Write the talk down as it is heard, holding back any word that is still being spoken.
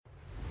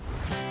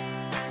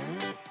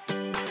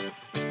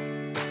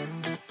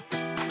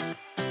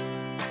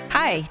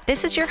Hi,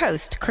 this is your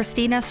host,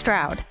 Christina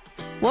Stroud.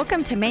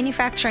 Welcome to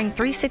Manufacturing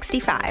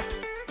 365,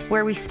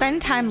 where we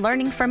spend time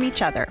learning from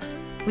each other.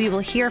 We will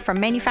hear from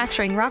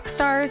manufacturing rock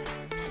stars,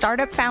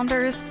 startup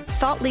founders,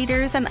 thought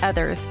leaders, and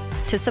others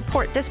to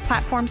support this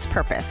platform's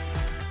purpose.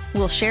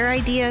 We'll share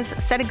ideas,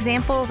 set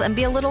examples, and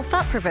be a little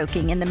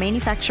thought-provoking in the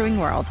manufacturing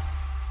world.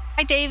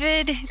 Hi,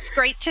 David. It's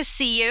great to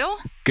see you.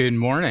 Good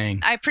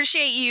morning. I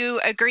appreciate you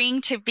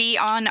agreeing to be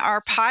on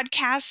our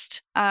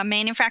podcast,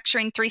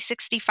 Manufacturing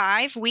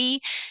 365.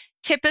 We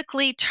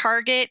typically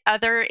target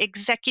other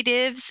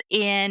executives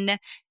in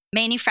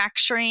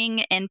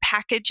manufacturing and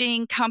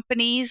packaging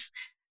companies,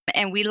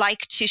 and we like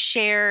to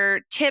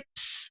share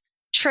tips,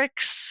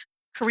 tricks,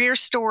 career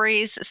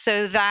stories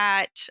so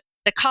that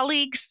the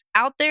colleagues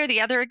out there,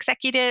 the other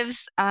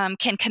executives,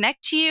 can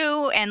connect to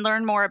you and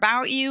learn more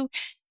about you.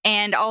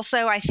 And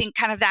also, I think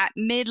kind of that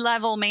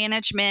mid-level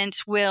management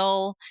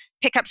will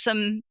pick up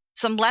some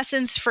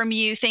lessons from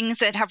you, things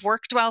that have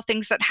worked well,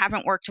 things that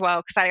haven't worked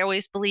well, because I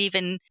always believe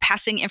in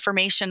passing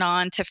information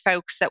on to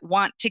folks that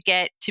want to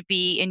get to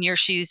be in your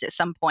shoes at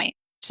some point.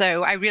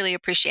 So I really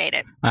appreciate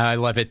it. I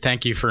love it.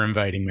 Thank you for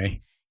inviting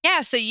me.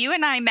 Yeah, so you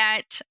and I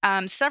met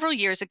several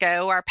years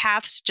ago. Our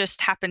paths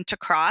just happened to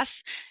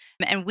cross.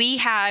 And we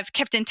have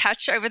kept in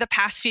touch over the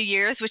past few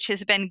years, which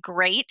has been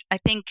great. I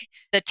think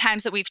the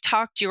times that we've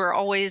talked, you were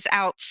always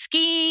out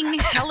skiing,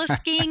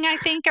 heli-skiing, I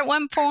think, at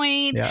one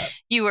point. Yeah.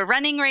 You were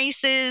running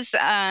races.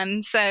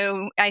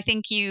 So I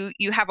think you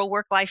have a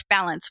work-life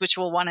balance, which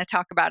we'll want to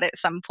talk about at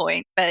some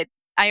point. But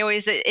I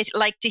always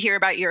like to hear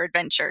about your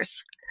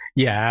adventures.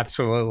 Yeah,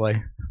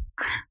 absolutely.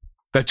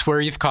 That's where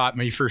you've caught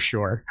me for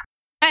sure.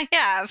 I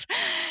have.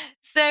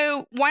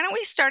 So why don't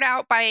we start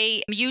out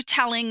by you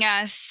telling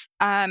us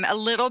a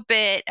little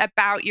bit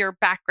about your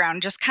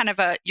background, just kind of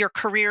your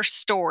career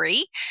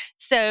story,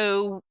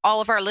 so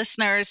all of our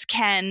listeners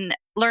can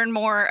learn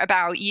more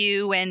about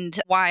you and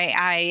why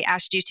I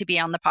asked you to be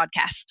on the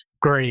podcast.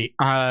 Great.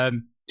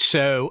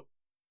 So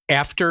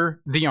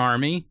after the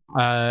Army,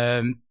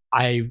 I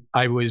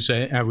was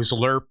a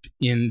LRP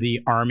in the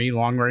Army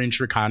Long Range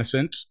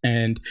Reconnaissance,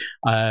 and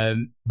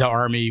the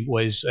Army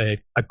was a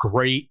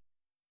great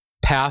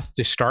path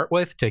to start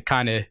with to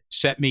kind of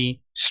set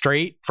me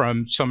straight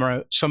from some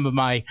of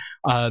my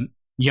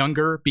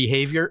younger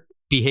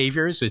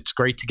behaviors. It's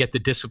great to get the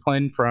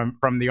discipline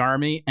from the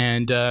Army,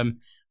 and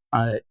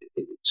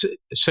it's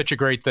such a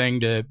great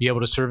thing to be able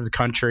to serve the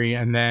country.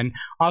 And then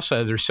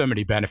also there's so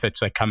many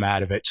benefits that come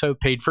out of it. So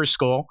paid for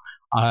school,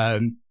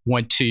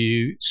 went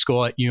to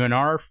school at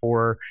UNR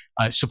for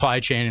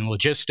supply chain and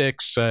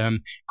logistics,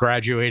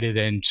 graduated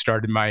and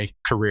started my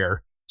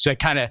career. So I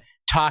kind of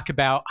talk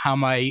about how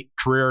my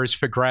career has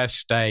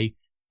progressed. I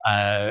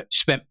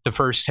spent the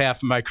first half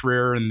of my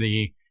career in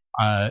the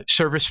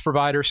service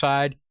provider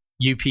side,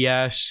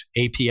 UPS,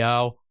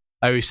 APL.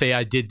 I always say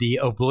I did the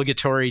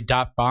obligatory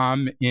dot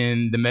bomb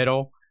in the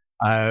middle.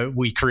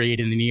 We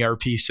created an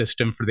ERP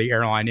system for the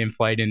airline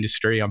in-flight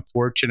industry.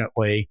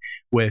 Unfortunately,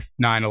 with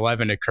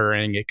 9/11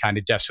 occurring, it kind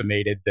of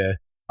decimated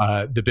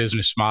the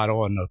business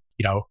model and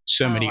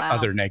so many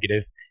other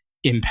negative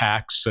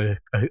impacts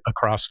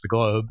across the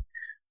globe.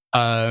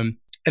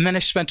 And then I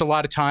spent a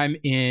lot of time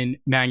in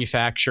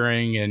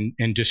manufacturing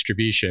and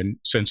distribution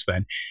since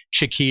then.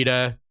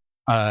 Chiquita,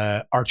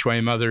 Archway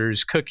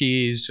Mother's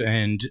Cookies,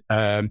 and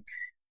I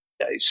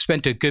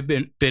spent a good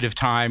bit of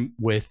time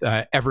with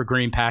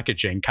Evergreen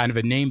Packaging, kind of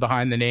a name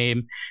behind the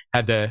name,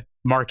 had the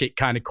market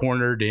kind of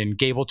cornered in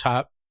gable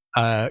top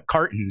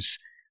cartons.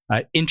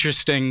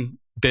 Interesting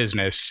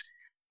business.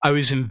 I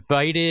was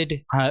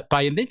invited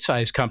by a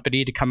mid-sized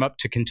company to come up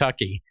to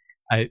Kentucky.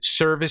 A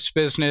service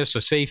business,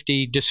 a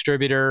safety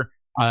distributor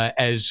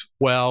as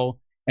well,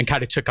 and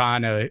kind of took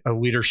on a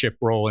leadership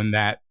role in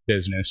that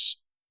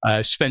business.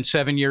 Spent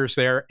 7 years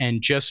there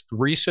and just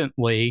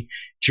recently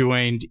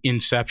joined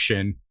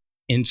Inception.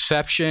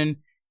 Inception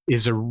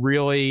is a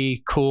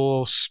really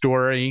cool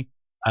story.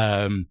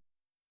 Our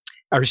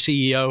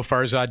CEO,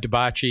 Farzad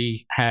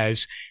Dabachi,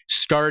 has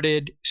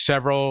started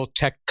several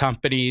tech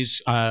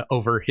companies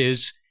over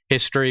his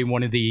history,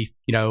 one of the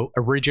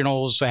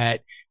originals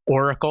at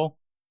Oracle.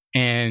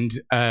 And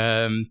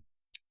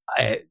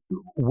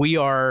we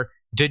are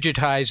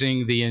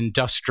digitizing the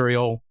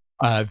industrial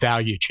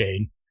value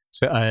chain.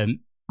 So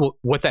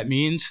what that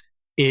means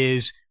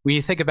is when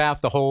you think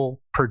about the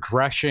whole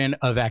progression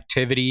of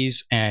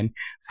activities and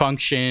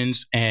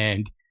functions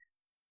and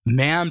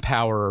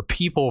manpower, or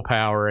people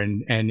power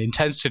and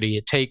intensity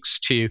it takes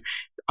to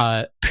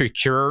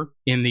procure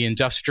in the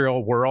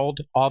industrial world,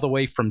 all the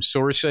way from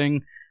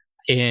sourcing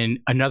in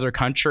another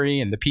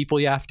country and the people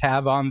you have to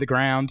have on the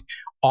ground,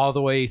 all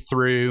the way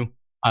through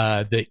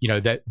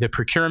the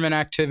procurement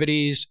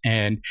activities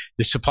and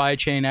the supply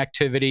chain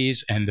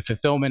activities and the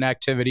fulfillment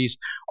activities,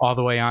 all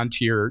the way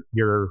onto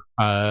your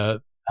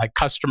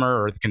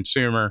customer or the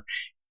consumer.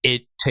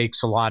 It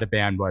takes a lot of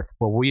bandwidth.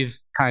 Well, we've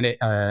kind of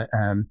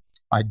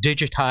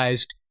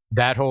digitized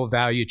that whole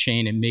value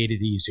chain and made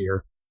it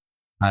easier.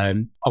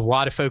 A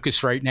lot of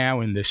focus right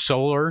now in the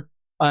solar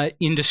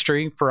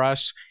industry for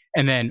us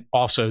and then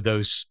also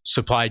those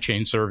supply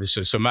chain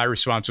services. So my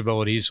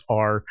responsibilities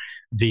are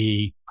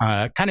the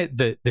kind of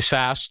the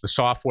SaaS, the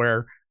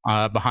software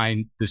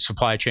behind the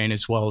supply chain,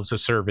 as well as the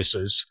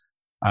services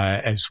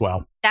as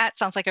well. That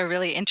sounds like a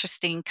really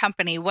interesting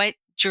company. What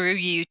drew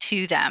you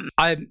to them?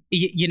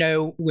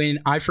 When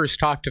I first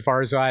talked to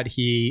Farzad,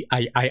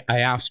 I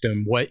asked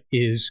him what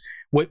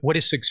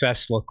does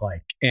success look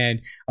like,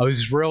 and I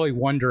was really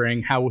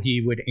wondering how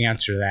he would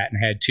answer that,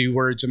 and had two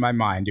words in my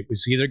mind. It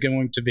was either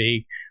going to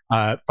be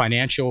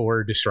financial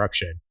or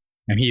disruption,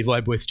 and he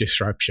led with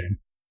disruption.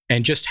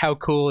 And just how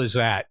cool is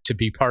that to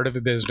be part of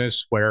a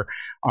business where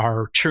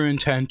our true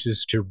intent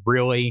is to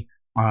really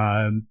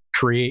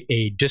create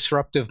a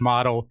disruptive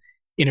model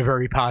in a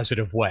very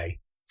positive way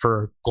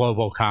for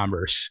global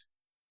commerce.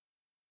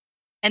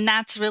 And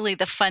that's really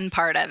the fun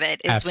part of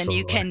it, is Absolutely. when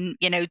you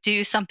can,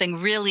 do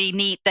something really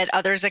neat that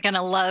others are going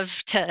to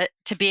love to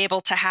be able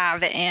to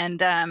have,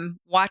 and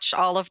watch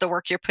all of the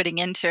work you're putting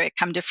into it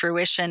come to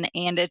fruition.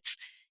 And it's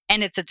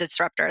a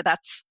disruptor.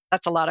 That's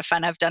a lot of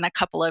fun. I've done a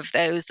couple of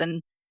those,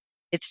 and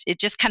it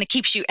just kind of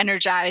keeps you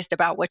energized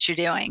about what you're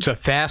doing. It's a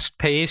fast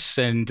pace,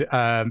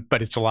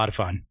 but it's a lot of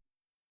fun.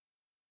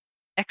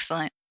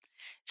 Excellent.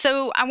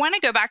 So I want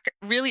to go back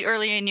really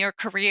early in your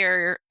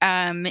career.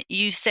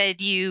 You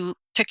said you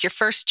took your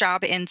first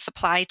job in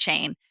supply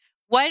chain.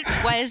 What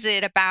was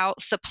it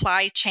about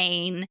supply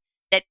chain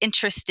that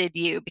interested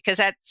you? Because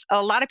that's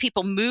a lot of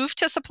people move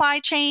to supply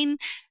chain,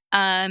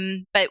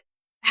 but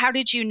how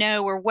did you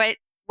know, or what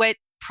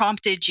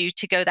prompted you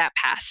to go that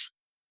path?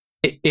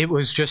 It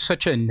was just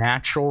such a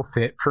natural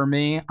fit for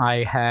me.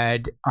 I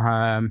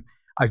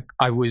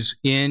was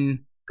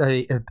in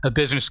a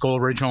business school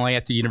originally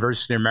at the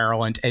University of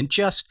Maryland, and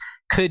just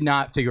could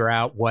not figure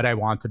out what I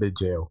wanted to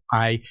do.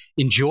 I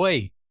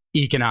enjoy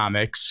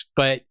economics,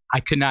 but I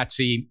could not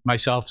see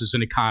myself as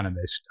an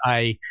economist.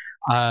 I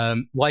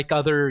like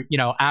other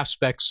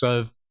aspects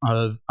of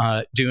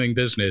doing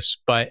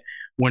business, but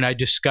when I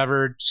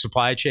discovered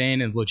supply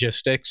chain and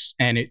logistics,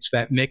 and it's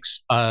that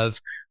mix of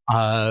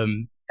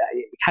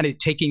kind of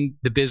taking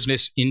the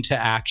business into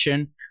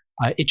action,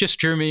 it just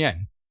drew me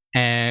in.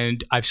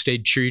 And I've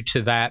stayed true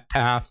to that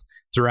path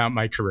throughout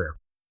my career.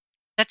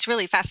 That's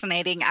really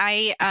fascinating.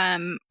 I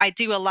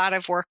do a lot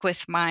of work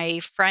with my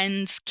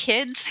friends'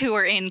 kids who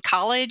are in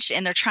college,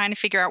 and they're trying to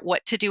figure out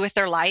what to do with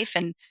their life,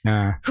 and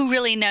who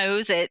really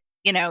knows at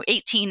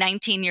 18,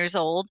 19 years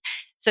old.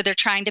 So they're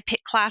trying to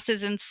pick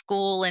classes in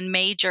school and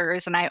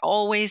majors. And I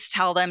always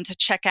tell them to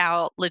check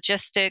out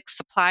logistics,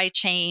 supply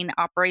chain,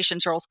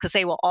 operations roles, because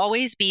they will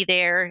always be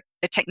there.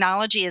 The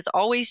technology is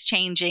always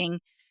changing.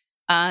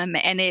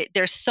 And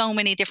there's so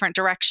many different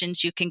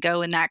directions you can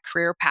go in that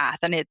career path.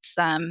 And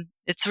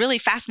it's really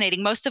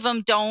fascinating. Most of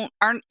them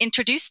aren't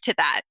introduced to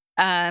that,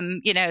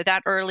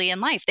 that early in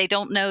life. They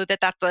don't know that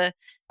that's a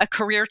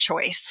career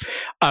choice.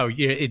 Oh,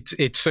 yeah,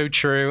 it's so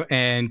true.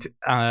 And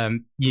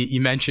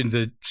you mentioned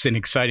it's an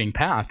exciting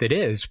path. It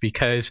is,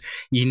 because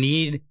you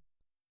need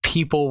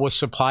people with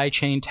supply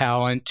chain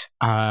talent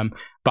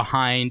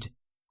behind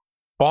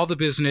all the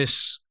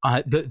business,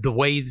 the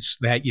ways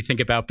that you think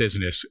about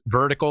business: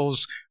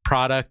 verticals,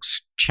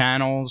 products,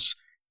 channels,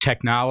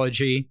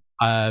 technology.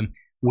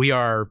 We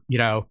are,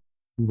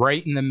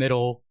 right in the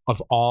middle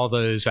of all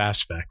those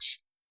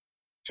aspects.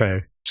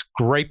 So it's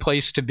a great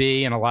place to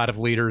be, and a lot of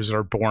leaders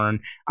are born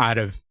out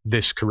of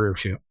this career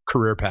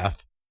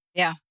path.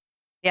 Yeah,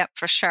 yep,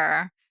 for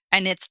sure.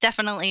 And it's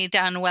definitely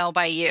done well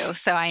by you.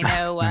 So I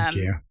know, Thank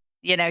you.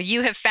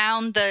 You have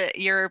found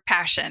your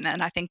passion,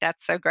 and I think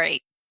that's so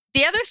great.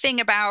 The other thing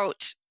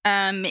about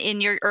in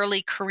your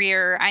early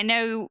career, I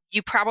know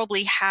you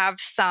probably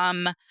have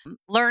some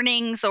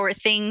learnings or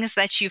things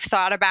that you've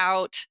thought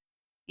about,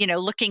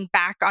 looking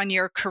back on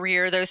your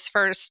career those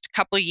first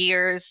couple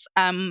years.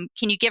 Can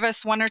you give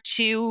us one or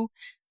two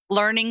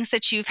learnings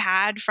that you've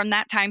had from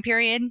that time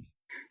period?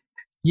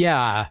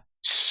 Yeah.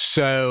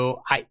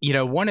 So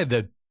one of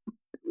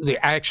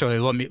actually,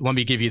 let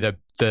me give you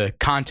the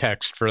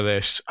context for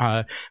this.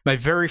 My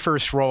very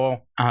first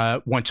role,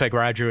 once I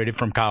graduated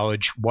from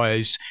college,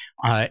 was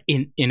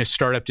in a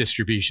startup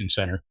distribution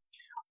center.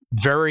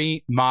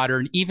 Very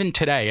modern. Even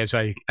today, as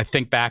I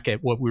think back at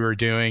what we were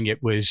doing,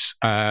 it was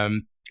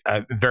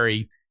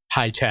very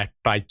high tech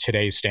by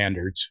today's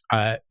standards.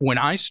 When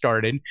I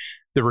started,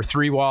 there were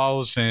 3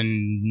 walls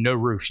and no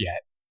roof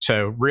yet.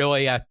 So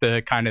really at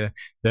the kind of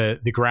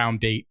the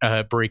ground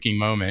breaking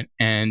moment.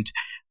 And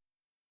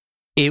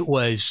it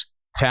was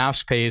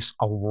fast-paced,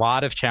 a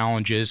lot of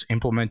challenges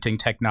implementing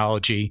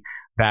technology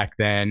back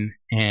then.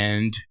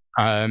 And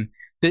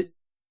the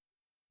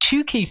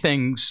 2 key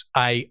things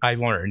I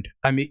learned.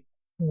 I mean,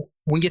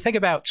 when you think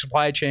about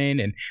supply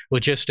chain and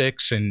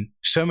logistics and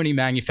so many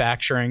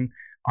manufacturing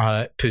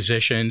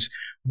positions,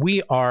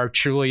 we are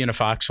truly in a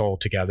foxhole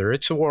together.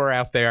 It's a war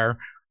out there.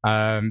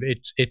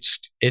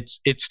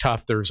 It's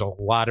tough. There's a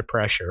lot of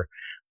pressure.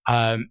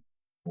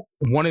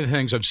 One of the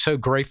things I'm so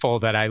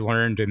grateful that I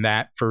learned in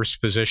that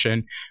first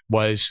position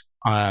was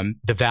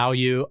the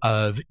value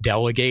of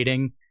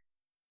delegating.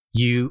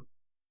 You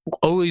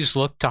always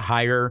look to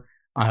hire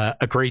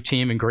a great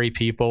team and great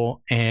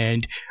people.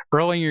 And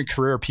early in your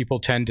career, people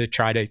tend to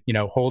try to,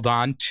 hold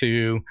on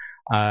to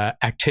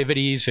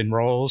activities and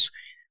roles.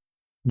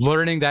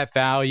 Learning that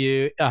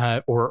value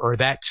or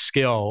that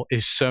skill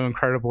is so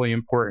incredibly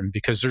important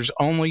because there's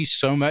only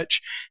so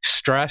much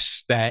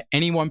stress that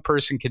any one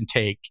person can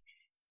take.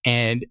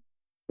 And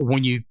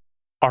when you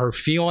are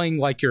feeling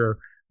like you're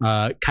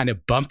kind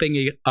of bumping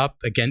it up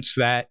against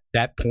that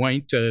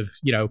point of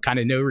kind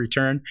of no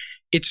return,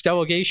 it's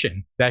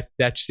delegation.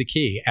 That's the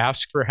key.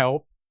 Ask for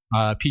help.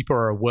 People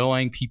are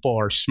willing. People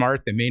are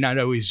smart. They may not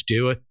always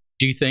do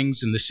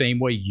things in the same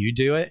way you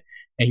do it,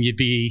 and you'd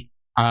be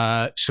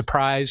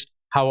surprised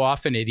how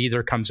often it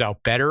either comes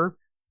out better,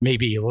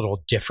 maybe a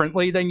little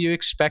differently than you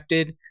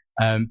expected.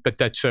 But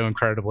that's so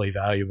incredibly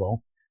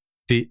valuable.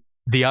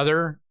 The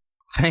other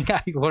thing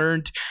I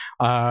learned,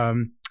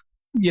 kind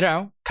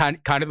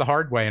of the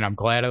hard way, and I'm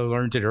glad I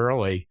learned it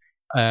early.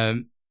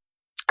 And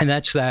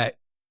that's that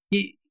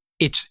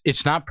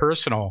it's not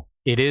personal.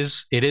 It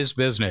is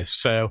business.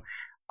 So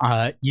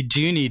you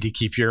do need to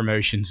keep your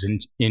emotions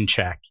in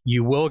check.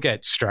 You will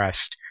get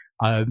stressed,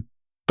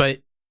 but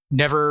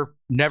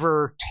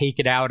never take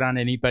it out on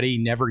anybody.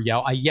 Never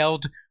yell. I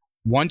yelled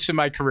once in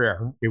my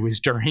career. It was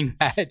during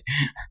that.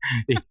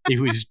 it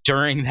was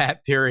during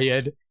that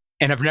period,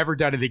 and I've never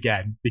done it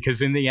again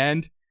because in the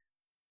end,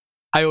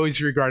 I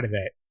always regretted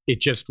it. It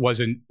just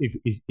wasn't.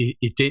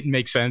 It didn't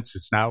make sense.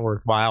 It's not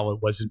worthwhile. It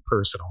wasn't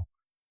personal.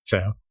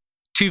 So,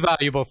 two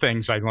valuable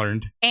things I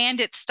learned. And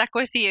it stuck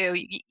with you.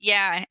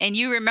 Yeah. And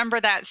you remember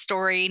that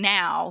story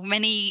now,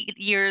 many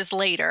years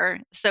later.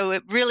 So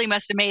it really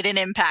must have made an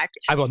impact.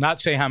 I will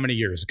not say how many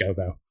years ago,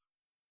 though.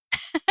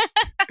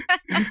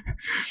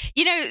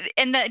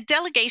 And the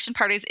delegation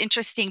part is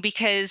interesting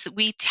because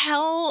we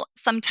tell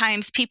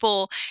sometimes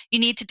people, you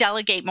need to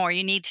delegate more,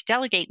 you need to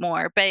delegate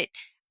more. But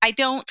I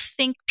don't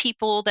think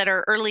people that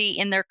are early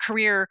in their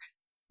career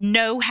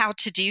know how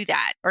to do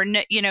that or,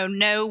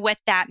 know what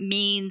that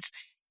means.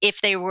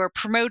 If they were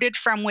promoted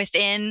from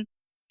within,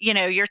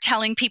 you're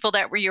telling people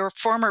that were your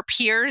former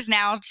peers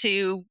now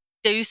to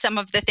do some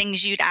of the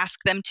things you'd ask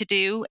them to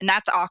do. And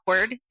that's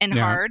awkward and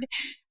hard.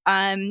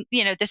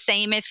 The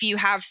same if you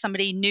have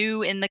somebody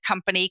new in the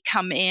company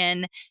come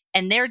in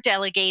and they're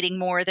delegating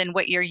more than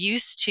what you're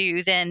used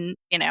to, then,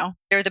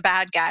 they're the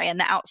bad guy and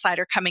the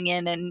outsider coming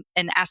in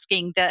and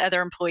asking the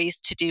other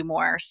employees to do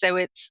more. So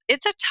it's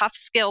a tough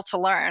skill to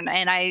learn.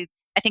 And I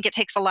think it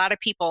takes a lot of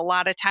people a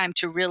lot of time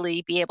to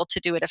really be able to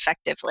do it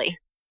effectively.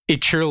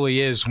 It truly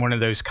is one of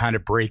those kind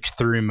of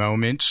breakthrough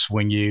moments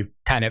when you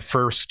kind of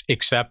first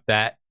accept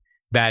that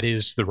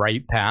is the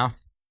right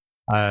path.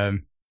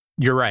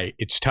 You're right.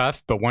 It's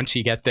tough, but once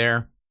you get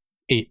there,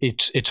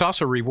 it's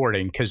also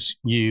rewarding because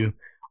you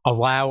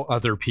allow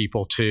other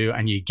people to,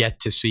 and you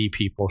get to see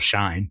people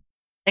shine.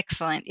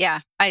 Excellent. Yeah,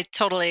 I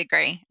totally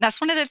agree.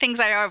 That's one of the things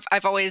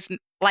I've always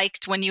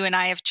liked when you and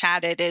I have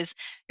chatted is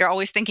you're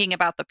always thinking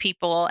about the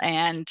people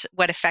and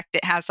what effect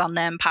it has on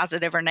them,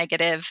 positive or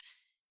negative.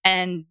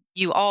 And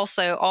you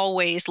also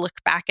always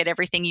look back at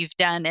everything you've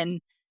done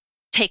and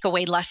take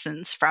away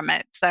lessons from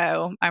it.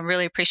 So I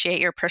really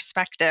appreciate your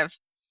perspective.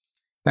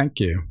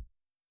 Thank you.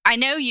 I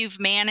know you've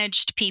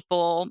managed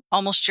people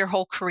almost your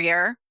whole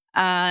career.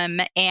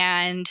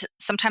 And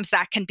sometimes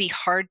that can be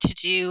hard to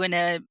do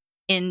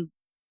in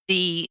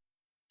the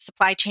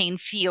supply chain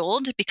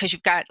field because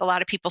you've got a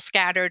lot of people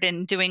scattered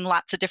and doing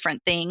lots of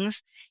different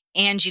things,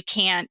 and you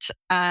can't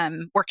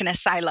work in a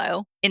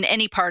silo in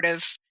any part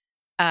of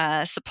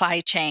supply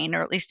chain,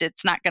 or at least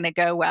it's not going to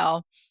go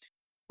well.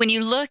 When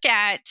you look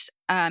at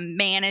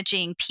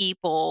managing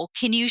people,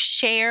 can you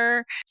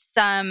share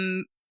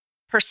some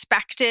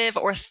perspective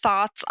or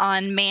thoughts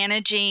on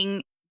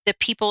managing the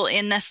people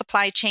in the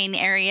supply chain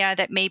area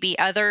that maybe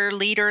other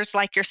leaders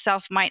like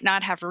yourself might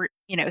not have,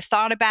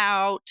 thought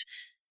about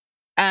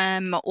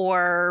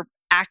or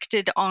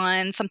acted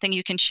on? Something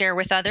you can share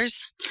with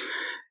others?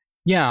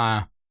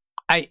 Yeah,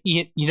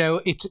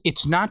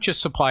 it's not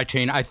just supply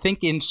chain. I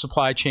think in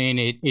supply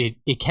chain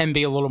it can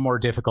be a little more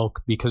difficult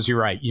because you're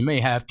right. You may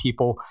have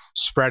people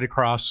spread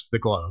across the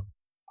globe.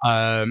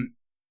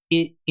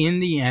 In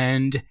the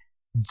end,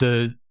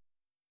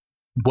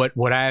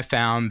 what I have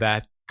found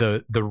that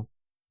the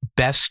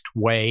best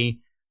way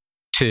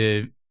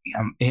to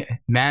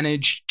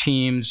manage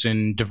teams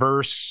and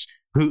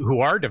who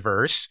are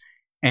diverse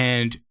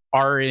and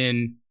are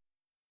in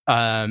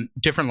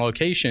different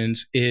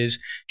locations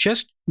is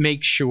just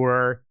make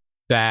sure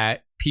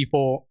that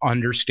people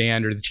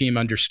understand or the team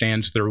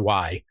understands their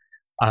why.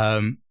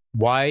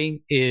 Why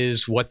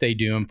is what they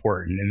do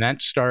important? And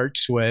that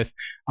starts with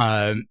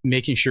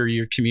making sure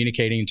you're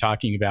communicating and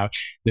talking about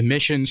the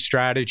mission,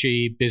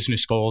 strategy,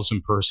 business goals,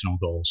 and personal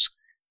goals.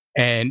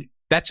 And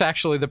that's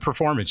actually the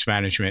performance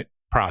management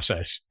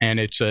process. And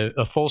it's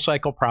a full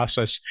cycle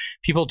process.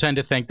 People tend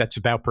to think that's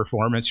about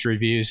performance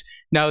reviews.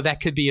 No,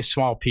 that could be a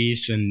small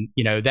piece. And,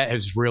 that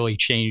has really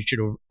changed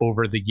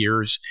over the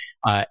years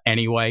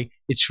anyway.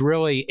 It's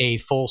really a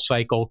full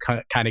cycle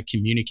kind of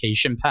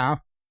communication path.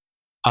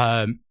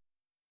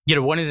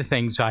 One of the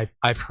things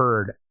I've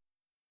heard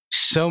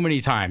so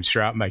many times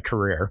throughout my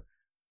career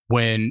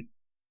when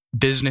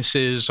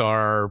businesses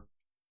are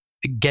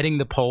getting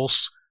the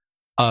pulse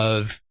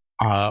of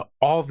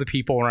all the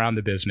people around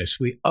the business.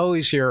 We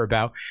always hear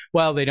about,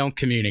 well, they don't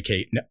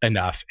communicate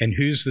enough. And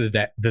who's the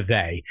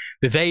they?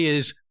 The they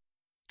is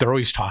they're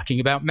always talking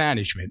about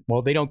management.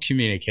 Well, they don't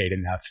communicate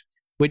enough.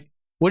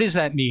 What does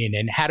that mean?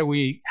 And how do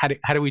we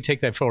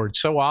take that forward?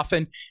 So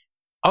often,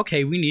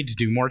 okay, we need to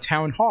do more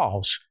town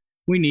halls.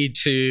 We need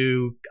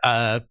to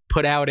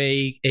put out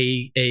a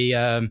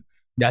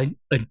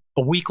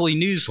weekly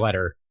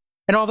newsletter,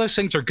 and all those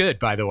things are good,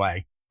 by the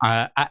way.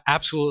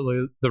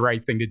 Absolutely the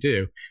right thing to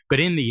do. But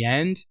in the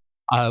end,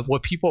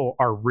 what people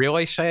are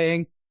really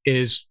saying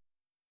is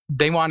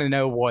they want to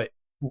know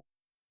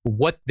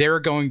what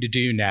they're going to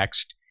do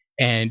next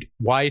and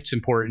why it's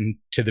important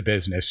to the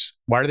business.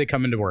 Why are they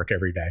coming to work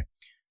every day?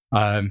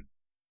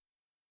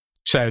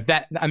 So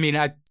that, I mean,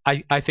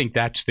 I think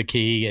that's the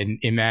key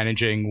in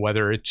managing,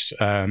 whether it's,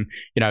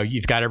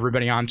 you've got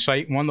everybody on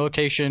site in one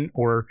location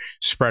or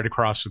spread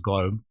across the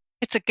globe.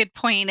 It's a good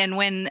point. And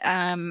when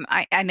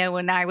I know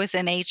when I was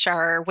in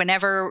HR,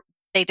 whenever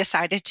they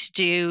decided to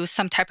do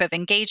some type of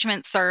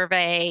engagement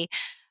survey,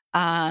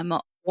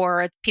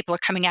 or people are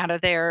coming out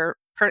of their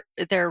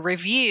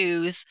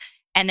reviews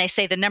and they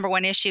say the number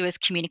one issue is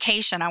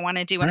communication, I want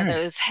to do one of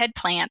those head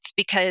plants,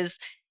 because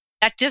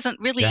that doesn't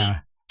really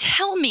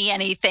tell me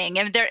anything.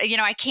 And there,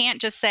 I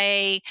can't just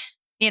say,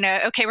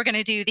 okay, we're going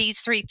to do these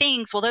 3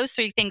 things. Well, those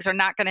 3 things are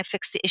not going to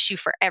fix the issue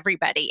for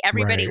everybody.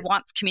 Everybody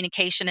wants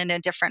communication in a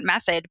different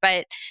method.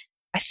 But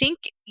I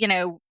think,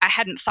 I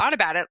hadn't thought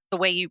about it the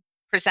way you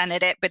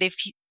presented it. But if,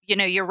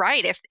 you're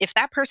right. If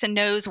that person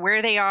knows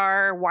where they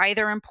are, why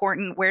they're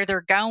important, where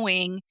they're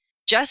going,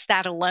 just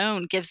that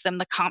alone gives them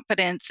the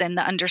confidence and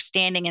the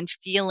understanding and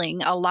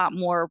feeling a lot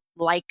more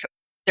like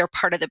they're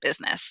part of the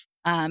business,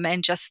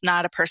 and just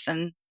not a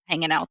person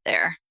hanging out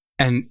there.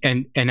 And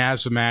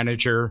as a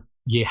manager,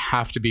 you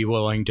have to be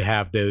willing to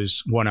have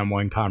those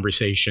one-on-one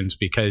conversations,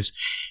 because,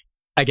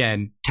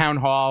 again, town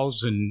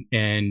halls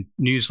and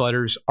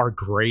newsletters are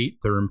great.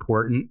 They're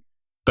important,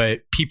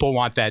 but people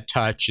want that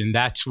touch, and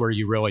that's where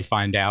you really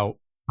find out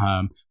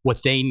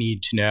what they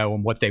need to know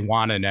and what they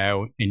want to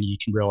know, and you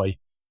can really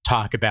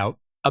talk about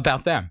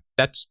them.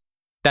 That's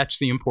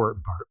the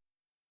important part.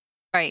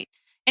 Right.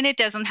 And it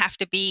doesn't have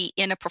to be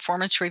in a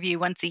performance review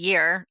once a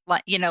year.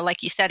 Like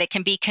you said, it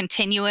can be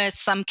continuous.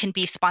 Some can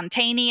be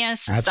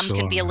spontaneous. Absolutely. Some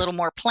can be a little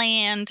more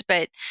planned.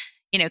 But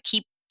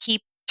keep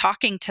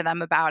talking to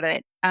them about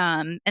it,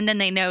 and then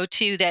they know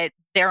too that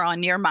they're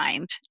on your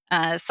mind.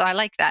 So I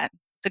like that.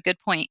 It's a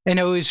good point. And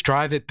always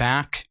drive it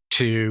back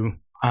to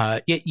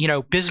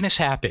business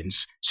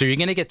happens. So you're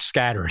going to get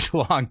scattered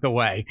along the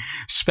way,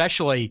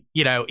 especially,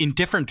 in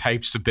different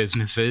types of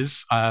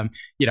businesses.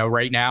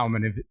 Right now I'm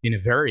in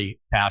a very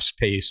fast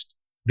paced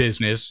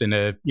business in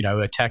a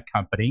tech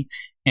company.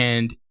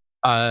 And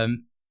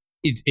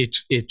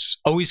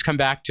it's always come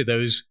back to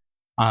those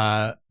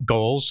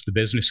goals, the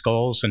business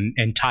goals,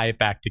 and tie it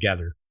back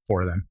together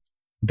for them.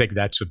 I think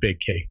that's a big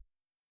key.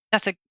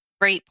 That's a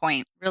great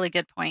point. Really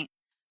good point.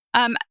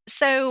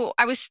 So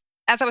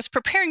as I was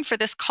preparing for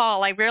this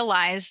call, I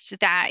realized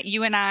that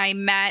you and I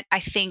met,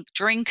 I think,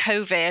 during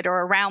COVID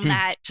or around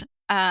that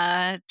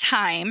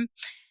time.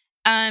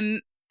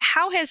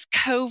 How has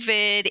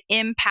COVID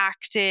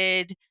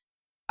impacted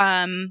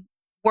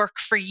work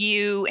for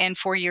you and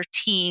for your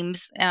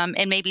teams,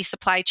 and maybe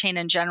supply chain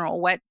in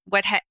general? What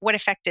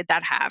effect did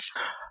that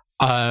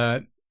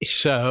have?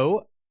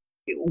 So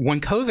when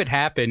COVID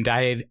happened,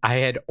 I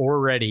had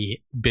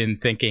already been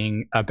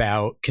thinking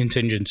about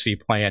contingency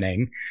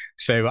planning.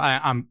 So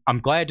I'm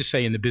glad to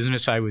say in the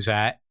business I was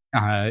at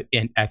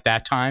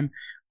that time,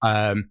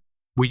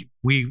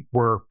 we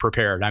were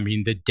prepared. I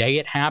mean, the day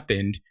it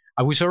happened,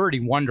 I was already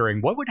wondering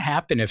what would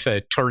happen if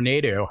a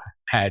tornado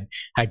had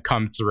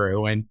come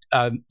through, and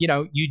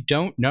you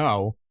don't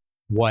know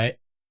what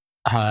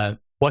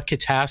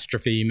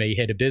catastrophe may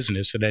hit a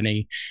business at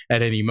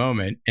any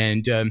moment.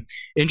 And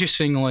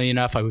interestingly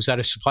enough, I was at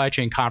a supply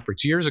chain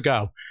conference years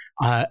ago,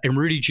 and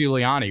Rudy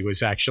Giuliani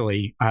was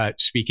actually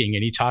speaking,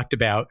 and he talked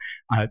about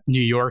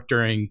New York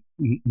during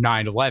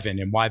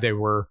 9/11 and why they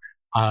were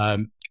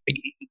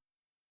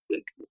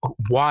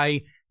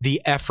why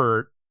the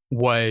effort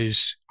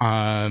was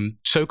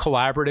so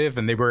collaborative,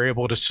 and they were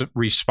able to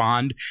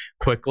respond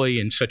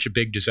quickly in such a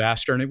big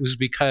disaster. And it was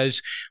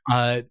because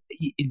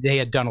they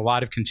had done a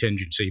lot of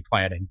contingency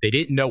planning. They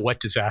didn't know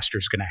what disaster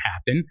is going to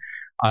happen,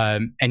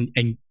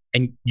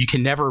 and you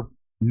can never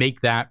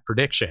make that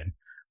prediction,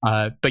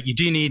 but you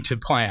do need to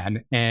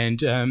plan.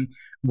 And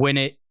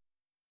when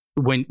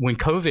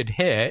COVID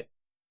hit,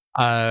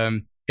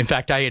 in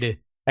fact, I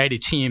had a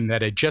team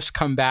that had just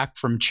come back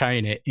from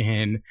China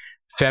in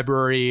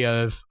February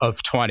of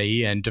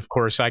 20. And of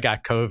course, I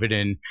got COVID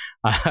in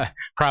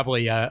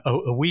probably a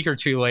week or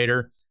two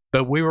later,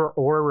 but we were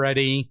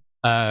already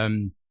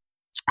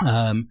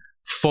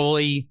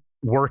fully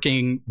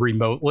working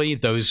remotely,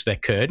 those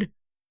that could,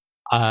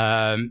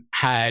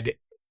 had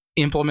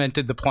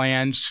implemented the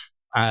plans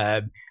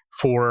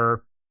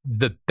for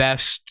the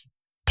best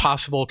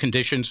possible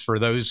conditions for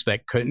those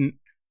that couldn't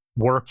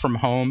work from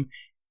home.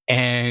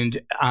 And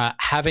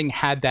having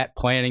had that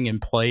planning in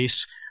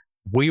place,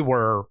 we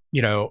were,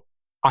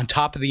 on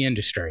top of the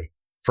industry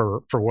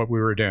for what we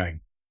were doing.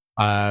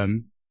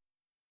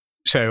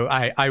 So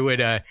I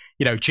would,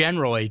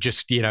 generally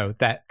just,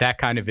 that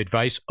kind of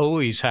advice,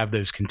 always have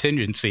those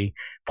contingency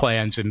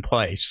plans in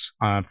place.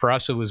 For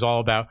us, it was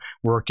all about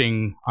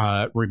working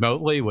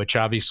remotely, which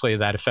obviously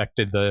that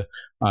affected the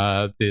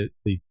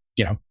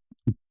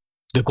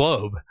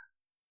globe.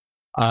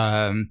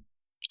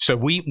 So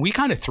we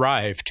kind of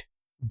thrived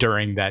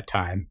during that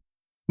time.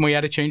 We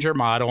had to change our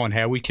model and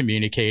how we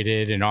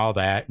communicated and all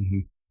that,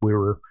 and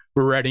we're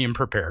ready and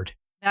prepared.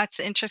 That's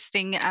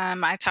interesting.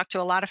 I talked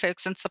to a lot of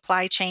folks in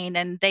supply chain,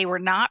 and they were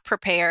not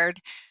prepared.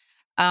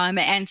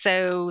 And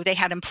so they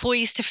had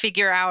employees to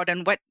figure out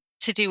and what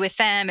to do with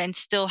them, and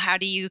still how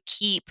do you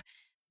keep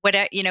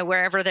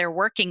wherever they're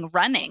working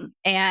running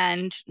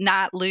and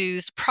not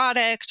lose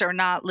product or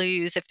not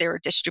lose if they're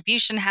a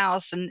distribution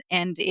house. And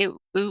it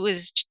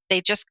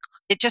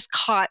just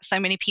caught so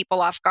many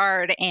people off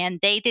guard, and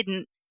they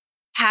didn't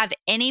have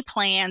any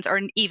plans or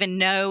even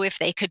know if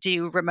they could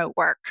do remote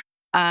work,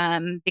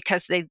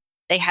 because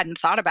they hadn't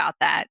thought about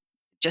that.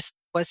 Just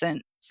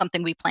wasn't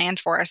something we planned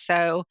for.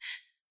 So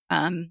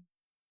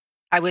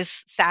I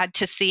was sad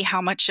to see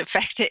how much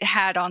effect it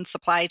had on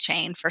supply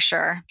chain, for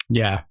sure.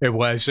 Yeah, it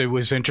was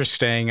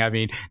interesting. I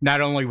mean,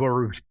 not only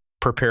were we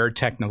prepared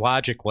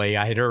technologically,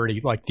 I had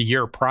already, like the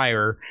year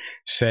prior,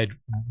 said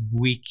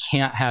we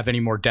can't have any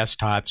more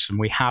desktops and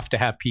we have to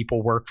have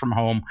people work from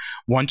home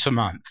once a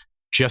month,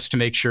 just to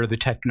make sure the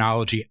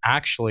technology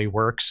actually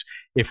works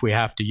if we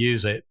have to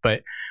use it.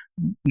 But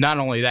not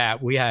only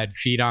that, we had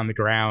feet on the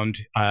ground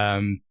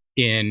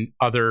in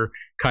other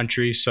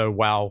countries. So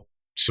while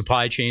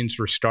supply chains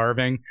were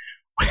starving,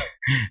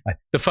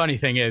 the funny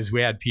thing is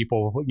we had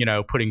people,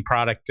 putting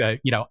product,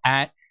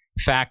 at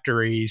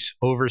factories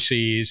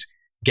overseas,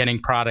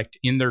 getting product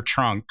in their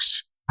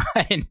trunks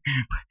and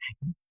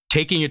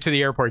taking it to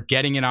the airport,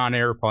 getting it on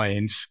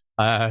airplanes.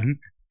 And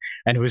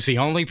it was the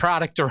only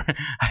product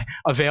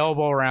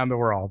available around the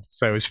world.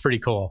 So it was pretty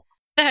cool.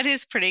 That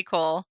is pretty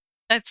cool.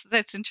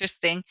 That's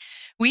interesting.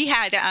 We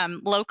had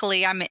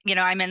locally, I'm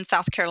in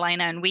South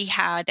Carolina, and we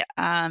had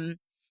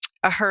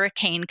a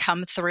hurricane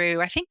come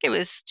through. I think it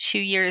was 2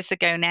 years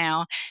ago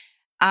now,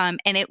 and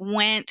it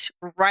went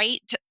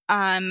right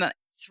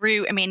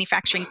through a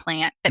manufacturing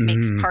plant that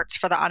makes parts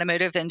for the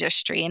automotive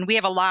industry, and we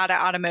have a lot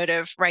of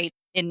automotive right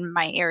in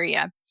my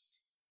area.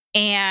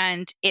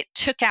 And it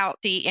took out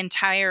the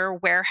entire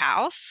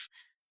warehouse,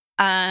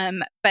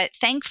 but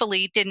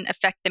thankfully didn't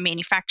affect the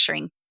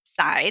manufacturing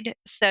side.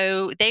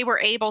 So they were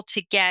able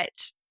to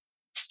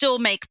still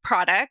make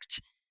product.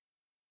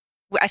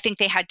 I think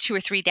they had 2 or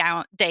 3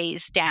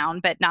 days down,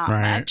 but not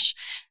much.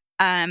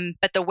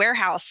 But the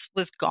warehouse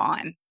was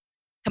gone,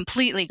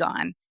 completely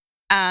gone.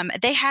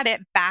 They had it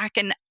back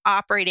and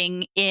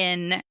operating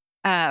in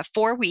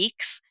 4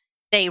 weeks.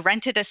 They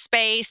rented a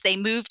space. They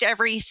moved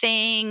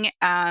everything.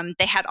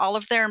 They had all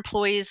of their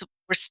employees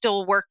were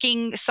still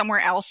working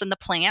somewhere else in the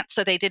plant,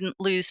 so they didn't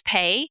lose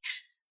pay.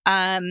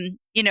 They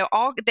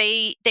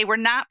were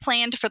not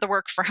planned for the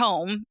work for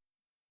home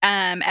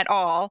at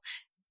all,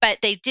 but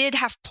they did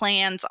have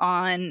plans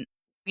on,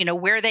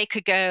 where they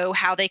could go,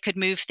 how they could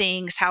move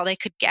things, how they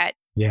could get,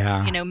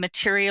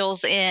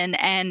 materials in.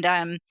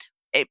 And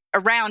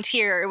around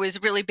here, it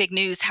was really big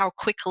news how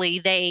quickly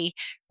they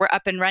were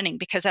up and running,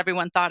 because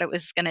everyone thought it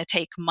was going to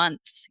take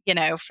months,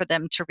 for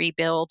them to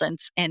rebuild.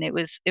 And it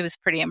was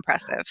pretty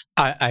impressive.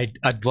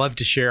 I'd love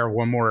to share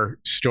one more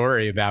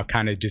story about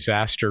kind of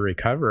disaster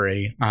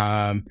recovery.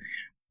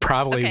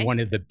 Probably one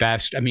of the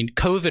best. I mean,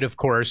 COVID, of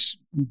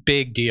course,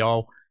 big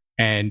deal.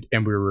 And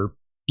we were,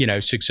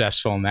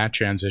 successful in that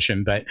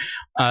transition. But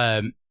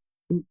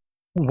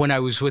when I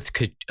was with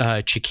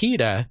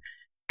Chiquita,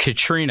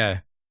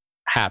 Katrina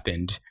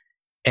happened.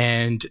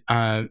 And,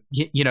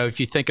 if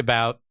you think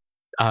about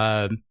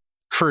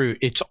fruit,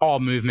 it's all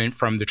movement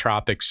from the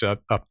tropics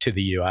up to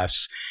the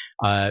U.S.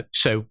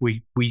 So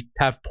we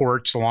have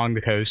ports along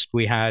the coast.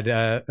 We had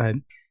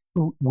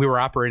we were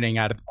operating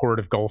out of the port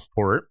of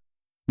Gulfport,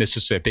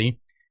 Mississippi.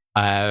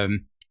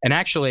 And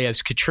actually,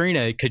 as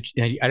Katrina,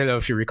 I don't know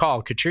if you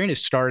recall, Katrina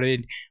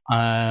started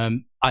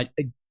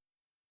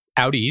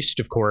out east,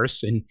 of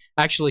course, and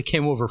actually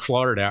came over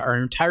Florida.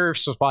 Our entire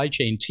supply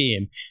chain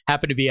team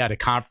happened to be at a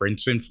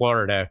conference in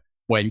Florida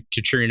when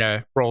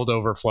Katrina rolled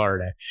over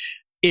Florida.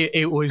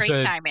 It was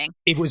great timing.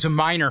 It was a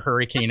minor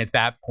hurricane at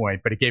that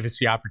point, but it gave us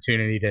the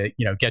opportunity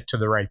to, get to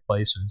the right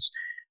places.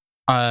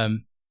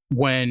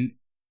 When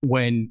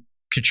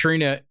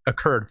Katrina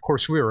occurred, of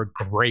course, we were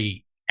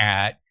great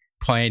at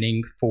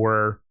planning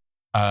for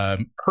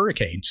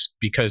hurricanes,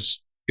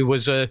 because it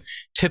was a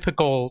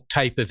typical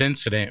type of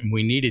incident and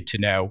we needed to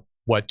know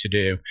what to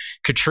do.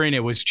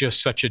 Katrina was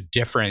just such a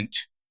different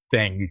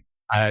thing,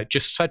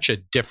 just such a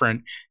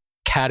different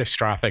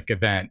catastrophic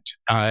event.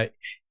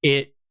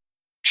 It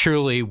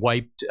truly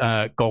wiped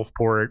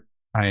Gulfport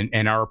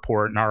and our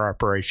port and our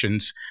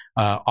operations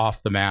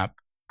off the map.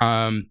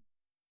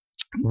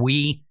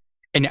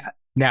 And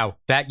now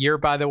that year,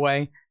 by the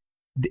way,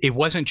 it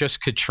wasn't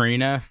just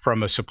Katrina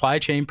from a supply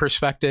chain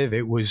perspective.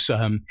 It was,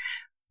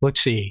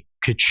 let's see,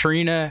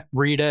 Katrina,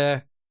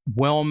 Rita,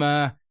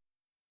 Wilma,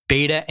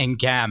 Beta, and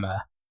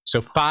Gamma.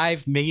 So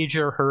 5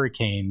 major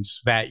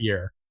hurricanes that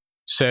year.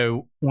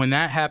 So when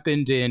that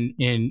happened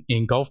in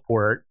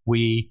Gulfport,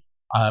 we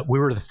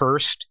were the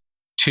first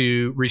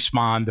to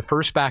respond, the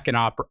first back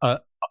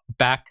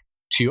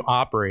to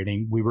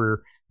operating. We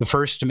were the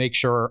first to make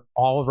sure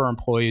all of our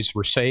employees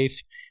were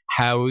safe,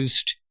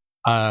 housed,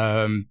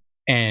 and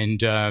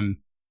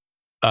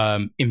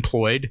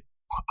employed.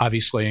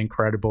 Obviously,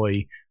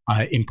 incredibly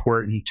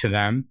important to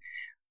them.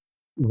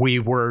 We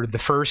were the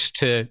first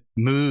to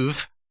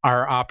move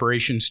our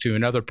operations to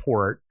another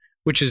port,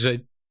 which is a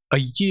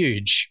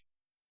huge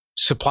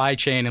supply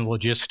chain and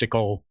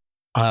logistical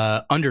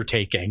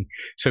undertaking.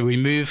 So we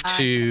moved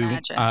to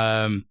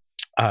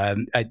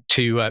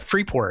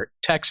Freeport,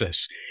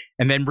 Texas,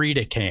 and then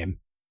Rita came,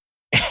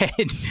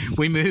 and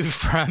we moved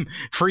from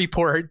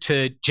Freeport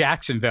to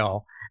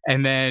Jacksonville,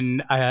 and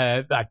then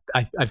and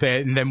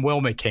then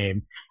Wilma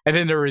came, and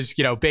then there was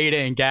Beta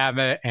and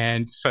Gamma,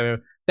 and so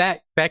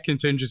that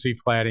contingency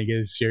planning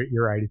is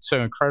you're right. It's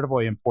so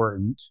incredibly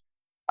important.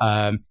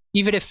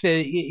 Even if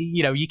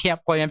you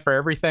can't plan for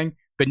everything,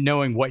 but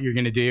knowing what you're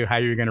going to do, how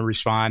you're going to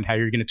respond, how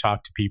you're going to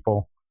talk to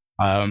people,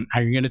 how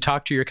you're going to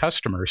talk to your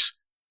customers,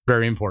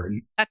 very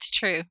important. That's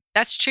true.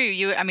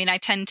 I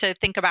tend to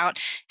think about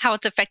how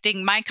it's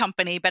affecting my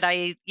company, but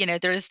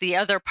there's the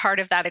other part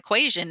of that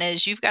equation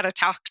is you've got to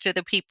talk to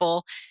the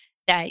people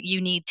that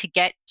you need to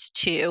get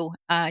to,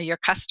 your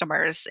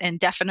customers, and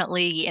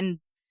definitely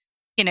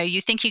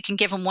you think you can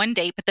give them one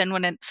date, but then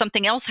when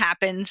something else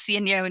happens,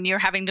 and you're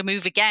having to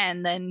move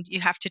again, then you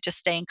have to just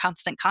stay in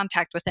constant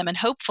contact with them, and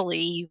hopefully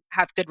you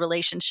have good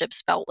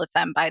relationships built with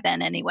them by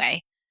then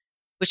anyway,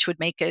 which would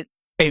make it.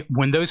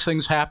 When those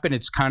things happen,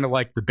 it's kind of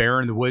like the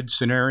bear in the woods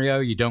scenario.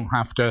 You don't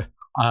have to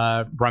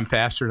run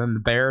faster than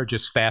the bear,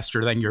 just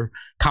faster than your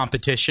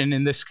competition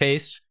in this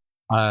case.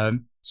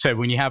 So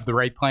when you have the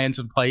right plans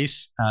in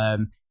place,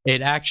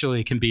 it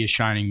actually can be a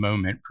shining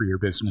moment for your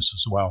business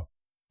as well.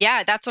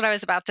 Yeah, that's what I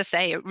was about to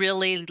say. It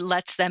really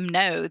lets them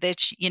know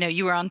that,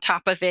 you were on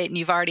top of it and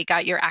you've already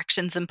got your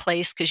actions in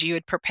place because you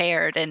had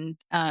prepared. And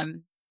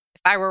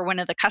if I were one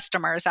of the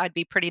customers, I'd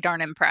be pretty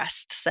darn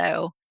impressed.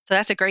 So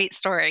that's a great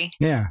story.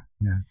 Yeah.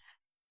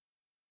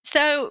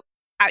 So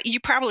you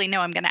probably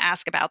know I'm going to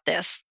ask about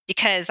this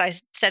because I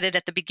said it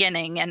at the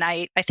beginning. And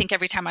I think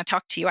every time I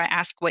talk to you, I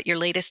ask what your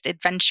latest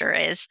adventure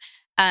is.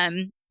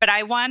 But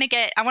I want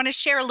to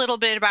share a little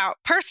bit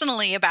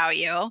personally about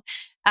you.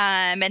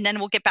 And then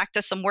we'll get back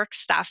to some work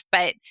stuff.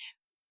 But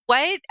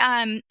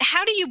how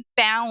do you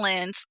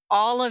balance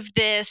all of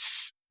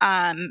this,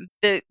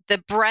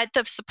 the breadth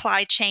of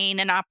supply chain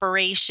and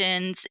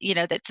operations,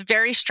 that's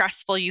very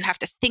stressful. You have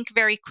to think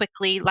very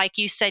quickly. Like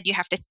you said, you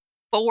have to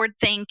forward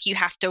think, you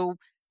have to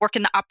work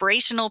in the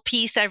operational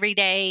piece every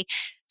day.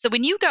 So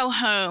when you go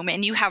home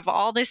and you have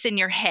all this in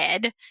your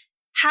head,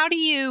 how do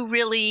you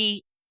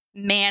really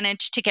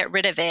manage to get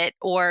rid of it,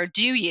 or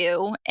do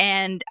you?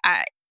 And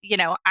I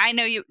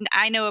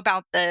know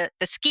about the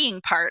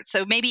skiing part,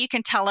 so maybe you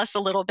can tell us a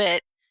little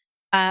bit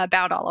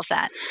about all of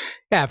that.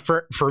 Yeah,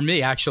 for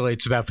me, actually,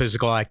 it's about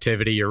physical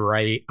activity. You're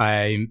right.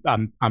 I'm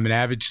an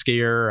avid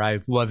skier. I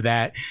love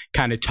that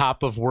kind of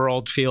top of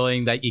world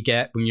feeling that you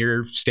get when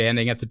you're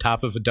standing at the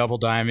top of a double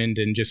diamond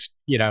and just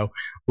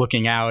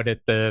looking out at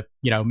the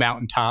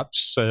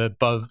mountaintops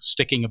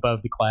sticking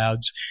above the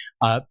clouds.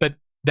 But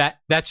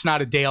that's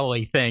not a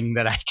daily thing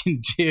that I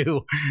can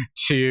do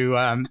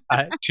to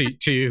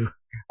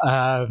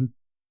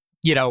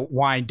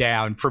wind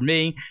down. For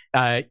me,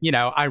 I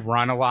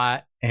run a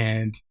lot,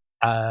 and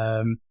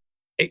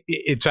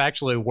it's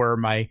actually where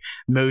my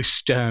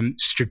most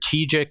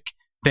strategic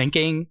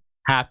thinking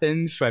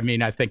happens. I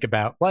mean, I think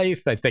about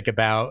life. I think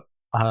about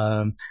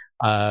my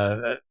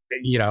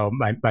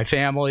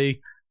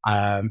family,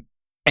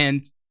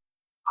 and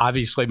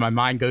obviously my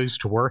mind goes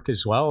to work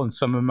as well. And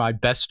some of my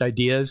best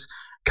ideas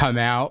come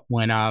out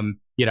when I'm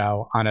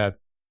on a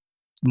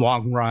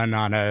long run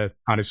on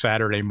a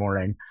Saturday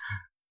morning.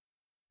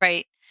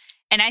 Right.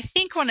 And I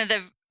think one of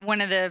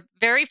the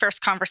very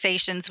first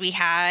conversations we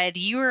had,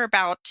 you were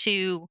about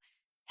to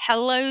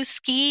hello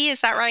ski,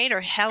 is that right?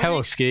 Or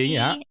hello ski?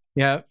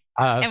 Yeah.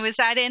 And was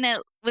that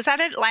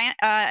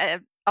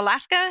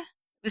Alaska?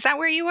 Was that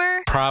where you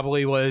were?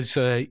 Probably was.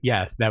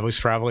 That was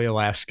probably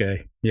Alaska.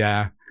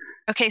 Yeah.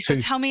 Okay, so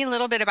tell me a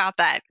little bit about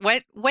that.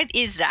 What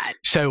is that?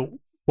 So,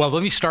 well,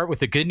 let me start with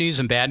the good news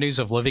and bad news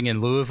of living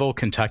in Louisville,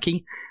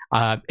 Kentucky.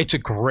 It's a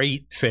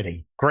great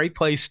city, great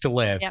place to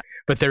live,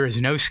 but there is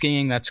no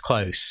skiing that's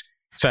close.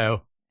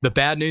 So the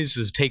bad news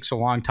is it takes a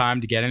long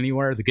time to get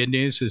anywhere. The good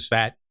news is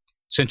that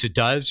since it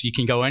does, you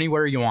can go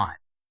anywhere you want.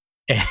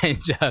 And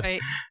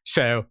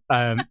so,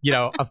 a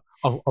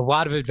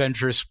lot of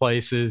adventurous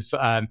places.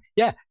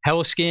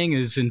 Heli-skiing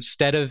is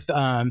instead of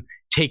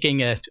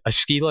taking a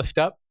ski lift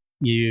up,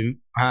 you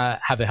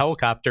have a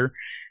helicopter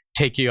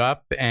take you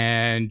up,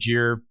 and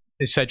you're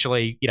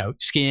essentially,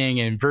 skiing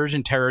in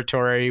virgin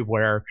territory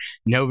where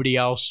nobody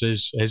else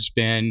has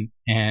been.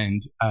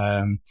 And,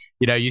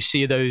 you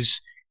see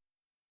those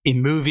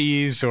in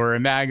movies or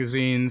in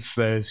magazines,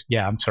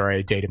 I'm sorry,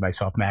 I dated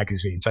myself,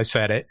 magazines. I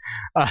said it.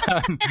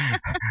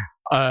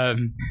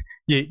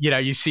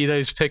 You see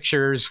those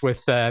pictures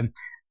with,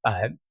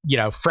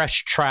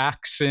 fresh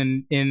tracks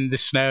in the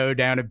snow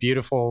down a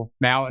beautiful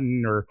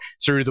mountain or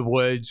through the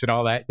woods and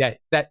all that.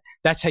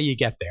 That's how you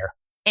get there.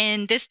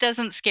 And this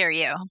doesn't scare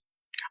you.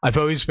 I've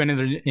always been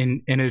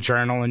in a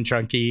adrenaline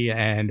junkie,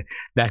 and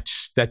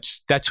that's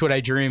what I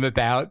dream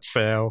about.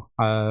 So,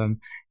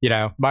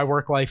 my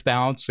work-life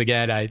balance,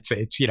 again, I'd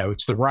say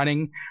it's the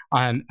running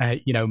on,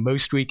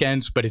 most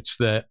weekends, but it's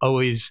the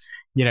always,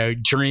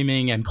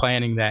 dreaming and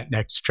planning that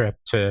next trip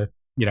to,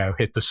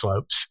 hit the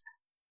slopes.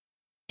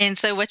 And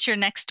so what's your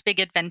next big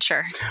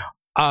adventure?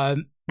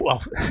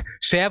 Well,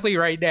 sadly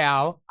right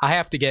now I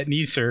have to get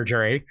knee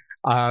surgery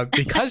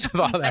because of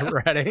all that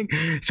running.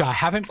 So I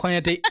haven't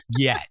planned it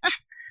yet.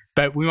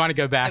 But we want to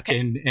go back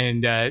and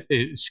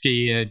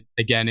ski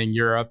again in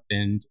Europe.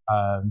 And,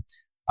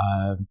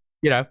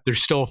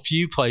 there's still a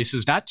few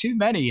places, not too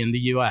many in the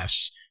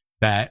U.S.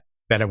 that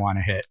I want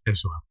to hit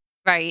as well.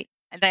 Right.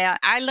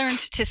 I learned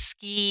to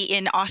ski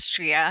in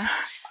Austria.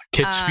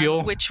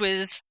 Kitzbühel. Which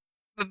was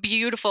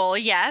beautiful.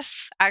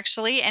 Yes,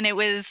 actually. And it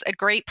was a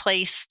great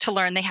place to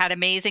learn. They had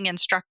amazing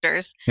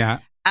instructors. Yeah.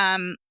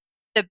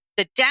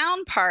 The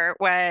down part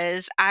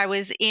was I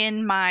was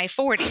in my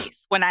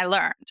 40s when I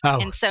learned. Oh.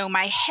 And so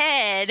my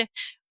head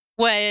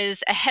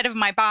was ahead of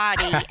my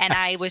body and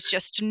I was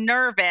just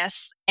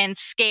nervous and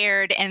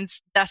scared and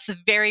thus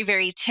very,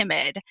 very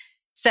timid.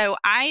 So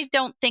I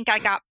don't think I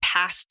got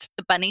past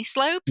the bunny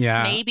slopes,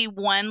 maybe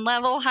one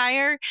level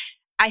higher.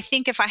 I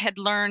think if I had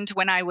learned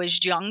when I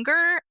was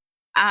younger,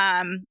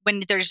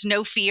 when there's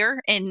no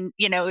fear and,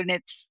 and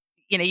it's,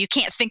 you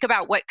can't think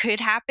about what could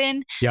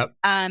happen. Yep.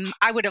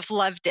 I would have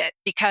loved it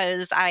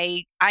because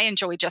I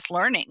enjoy just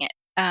learning it.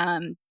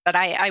 But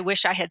I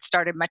wish I had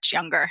started much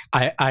younger.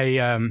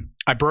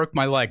 I broke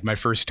my leg my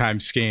first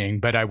time skiing,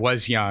 but I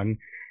was young,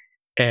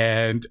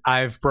 and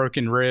I've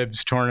broken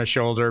ribs, torn a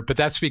shoulder, but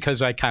that's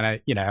because I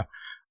kind of,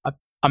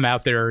 I'm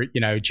out there,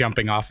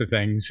 jumping off of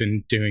things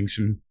and doing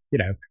some,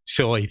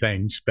 silly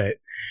things, but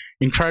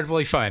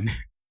incredibly fun.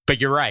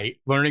 But you're right.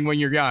 Learning when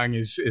you're young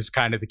is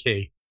kind of the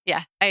key.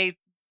 Yeah, I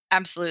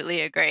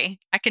absolutely agree.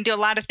 I can do a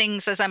lot of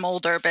things as I'm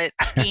older, but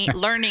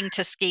learning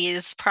to ski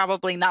is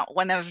probably not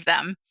one of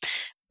them.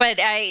 But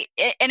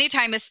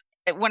anytime it's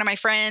one of my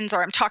friends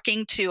or I'm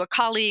talking to a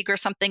colleague or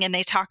something and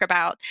they talk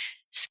about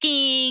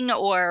skiing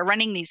or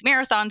running these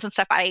marathons and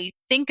stuff, I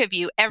think of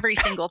you every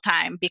single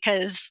time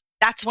because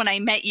that's when I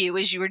met you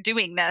as you were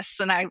doing this.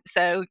 And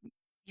so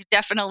you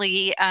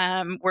definitely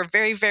were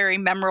very, very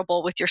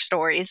memorable with your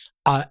stories.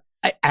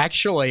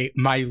 Actually,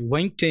 my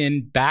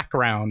LinkedIn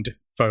background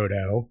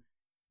photo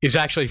is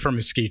actually from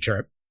a ski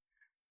trip.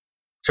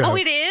 So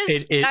it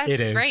is?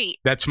 That's great.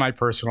 That's my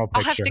personal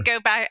picture. I'll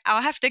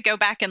have to go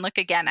back and look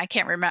again. I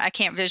can't remember. I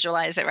can't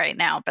visualize it right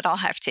now, but I'll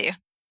have to.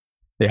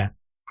 Yeah.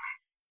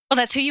 Well,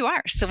 that's who you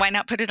are. So why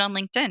not put it on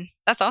LinkedIn?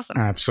 That's awesome.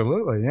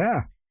 Absolutely.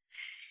 Yeah.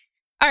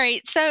 All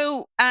right.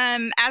 So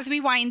as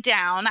we wind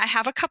down, I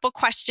have a couple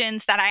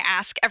questions that I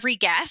ask every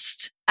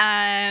guest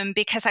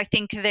because I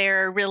think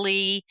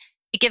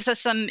it gives us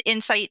some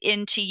insight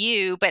into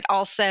you, but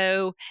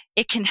also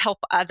it can help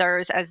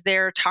others as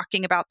they're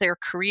talking about their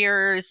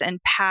careers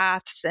and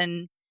paths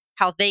and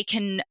how they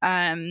can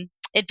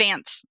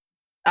advance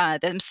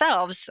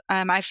themselves.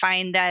 I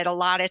find that a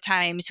lot of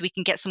times we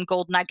can get some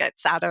gold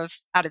nuggets out of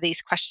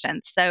these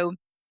questions. So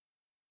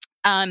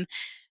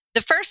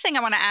the first thing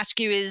I want to ask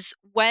you is,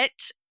 what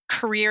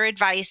career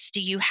advice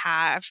do you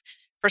have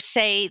for,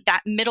 say,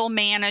 that middle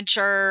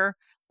manager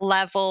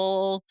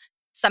level,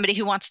 somebody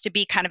who wants to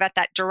be kind of at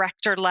that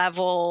director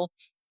level,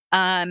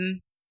 to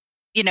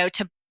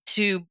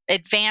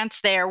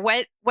advance there?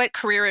 What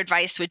career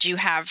advice would you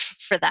have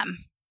for them?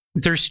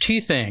 There's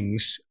two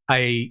things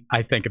I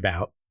think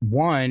about.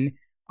 One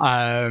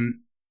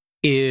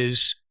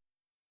is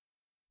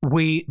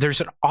there's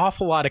an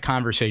awful lot of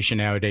conversation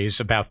nowadays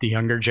about the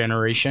younger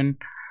generation,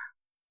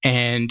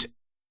 and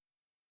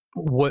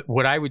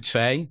what I would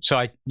say.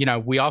 So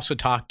we also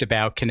talked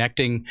about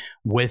connecting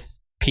with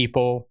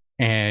people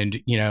and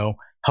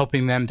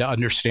helping them to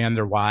understand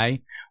their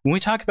why. When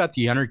we talk about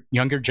the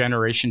younger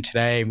generation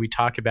today, and we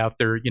talk about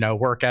their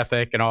work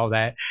ethic and all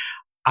that,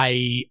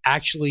 I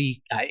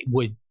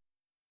would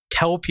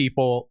tell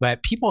people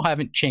that people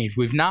haven't changed.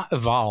 We've not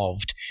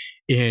evolved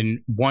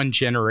in one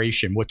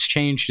generation. What's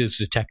changed is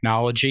the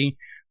technology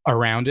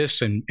around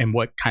us and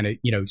what kind of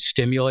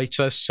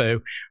stimulates us. So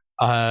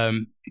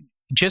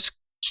just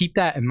keep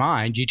that in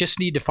mind. You just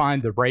need to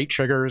find the right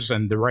triggers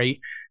and the right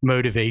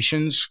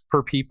motivations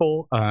for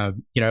people.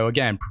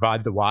 Again,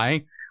 provide the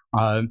why.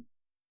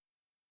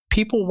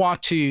 People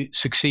want to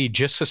succeed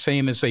just the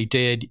same as they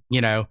did,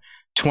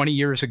 20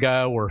 years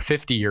ago or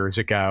 50 years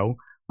ago.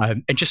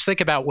 And just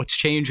think about what's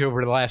changed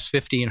over the last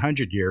 50 and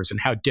 100 years and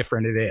how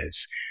different it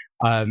is.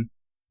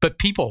 But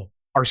people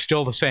are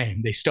still the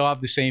same. They still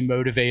have the same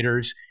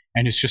motivators,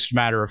 and it's just a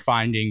matter of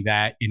finding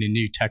that in a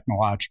new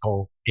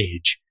technological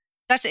age.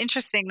 That's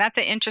interesting. That's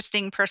an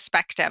interesting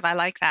perspective. I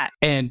like that.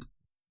 And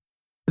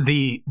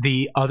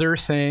the other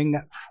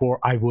thing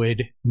I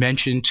would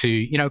mention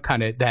to,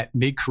 kind of that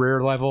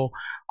mid-career level,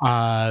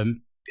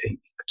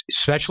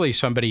 especially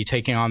somebody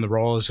taking on the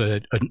role as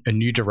a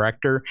new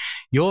director,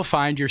 you'll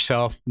find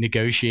yourself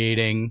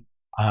negotiating,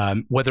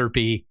 whether it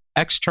be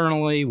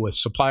externally with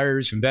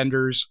suppliers and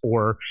vendors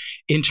or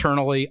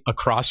internally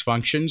across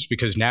functions,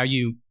 because now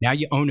you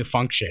own a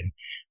function,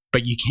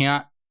 but you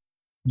can't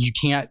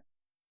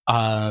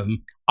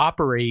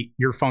operate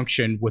your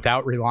function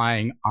without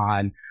relying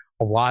on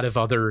a lot of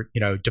other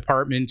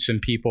departments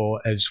and people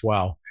as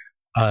well.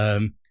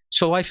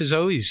 So life is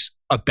always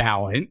a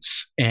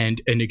balance and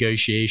a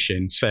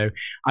negotiation. So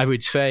I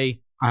would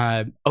say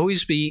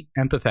always be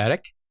empathetic.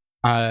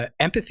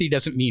 Empathy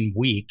doesn't mean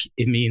weak.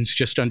 It means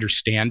just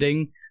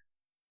understanding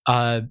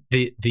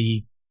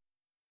the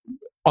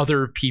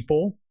other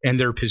people and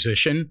their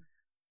position.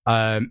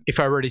 If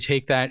I were to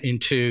take that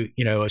into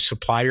a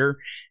supplier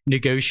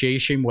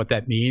negotiation, what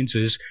that means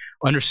is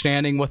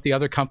understanding what the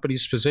other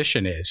company's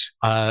position is.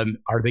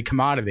 Are they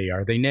commodity?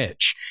 Are they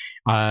niche?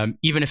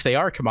 Even if they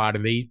are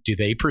commodity, do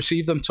they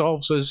perceive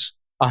themselves as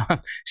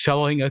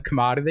selling a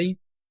commodity?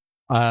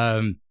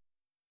 I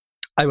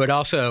would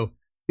also,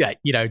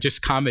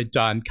 just comment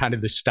on kind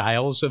of the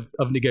styles of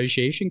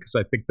negotiation, because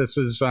I think this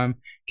is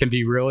can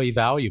be really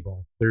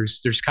valuable.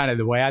 There's kind of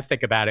the way I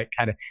think about it,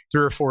 kind of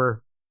 3 or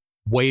 4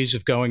 ways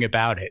of going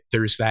about it.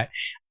 There's that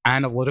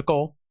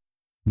analytical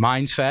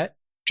mindset,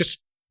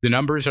 just the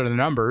numbers are the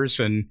numbers,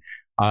 and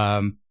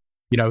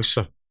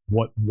so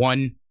what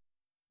one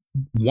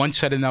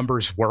set of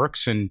numbers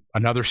works and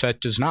another set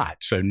does not.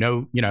 So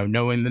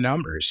knowing the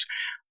numbers.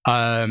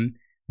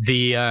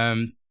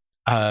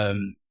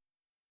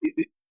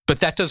 But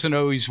that doesn't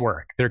always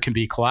work. There can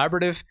be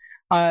collaborative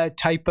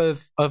type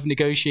of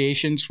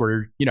negotiations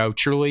where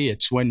truly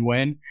it's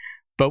win-win.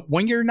 But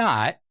when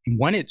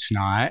it's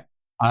not,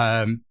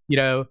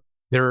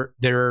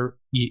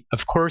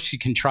 of course you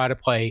can try to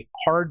play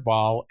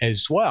hardball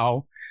as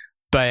well,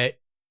 but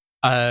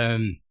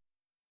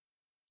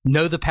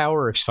know the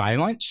power of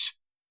silence,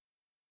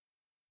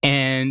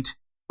 and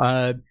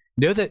know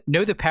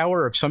the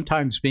power of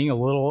sometimes being a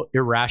little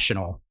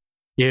irrational.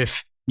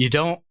 If you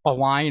don't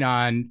align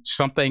on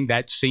something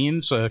that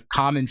seems a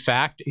common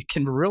fact, it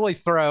can really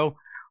throw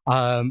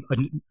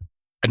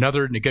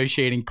another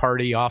negotiating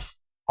party off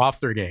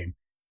their game.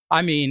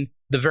 I mean,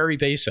 the very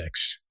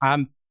basics.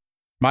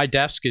 My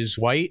desk is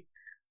white,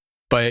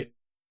 but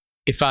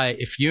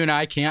if you and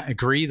I can't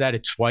agree that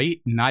it's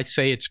white and I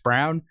say it's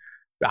brown,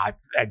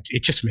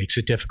 it just makes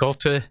it difficult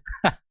to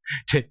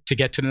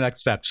get to the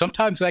next step.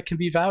 Sometimes that can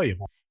be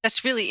valuable.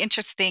 That's really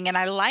interesting, and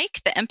I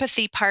like the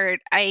empathy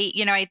part. I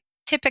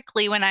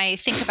typically, when I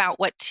think about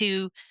what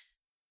to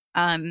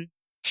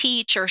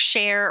teach or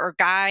share or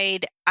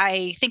guide,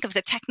 I think of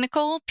the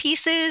technical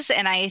pieces,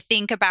 and I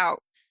think about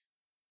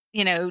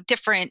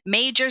different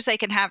majors they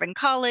can have in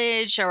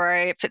college, or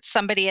if it's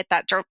somebody at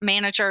that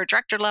manager or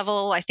director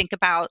level, I think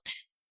about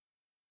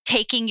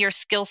taking your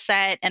skill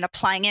set and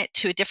applying it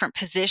to a different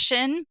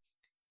position,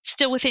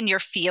 still within your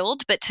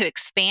field, but to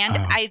expand.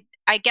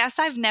 I guess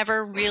I've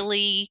never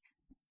really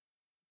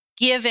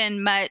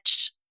given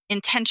much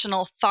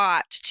intentional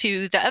thought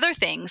to the other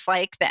things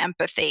like the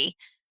empathy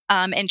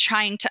and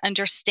trying to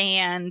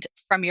understand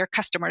from your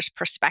customer's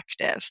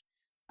perspective.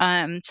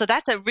 So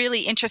that's a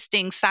really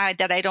interesting side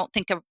that I don't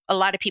think a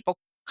lot of people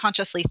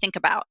consciously think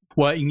about.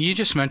 Well, you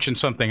just mentioned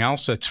something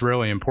else that's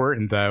really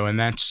important, though, and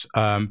that's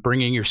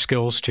bringing your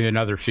skills to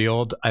another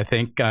field. I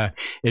think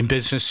in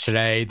business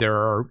today, there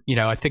are,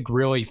 I think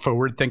really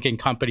forward-thinking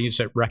companies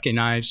that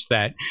recognize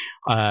that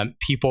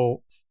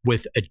people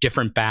with a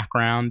different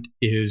background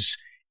is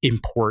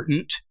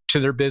important to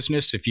their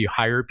business. If you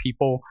hire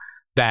people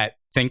that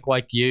think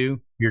like you're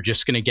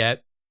just going to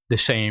get the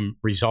same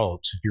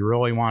results. If you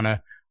really want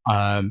to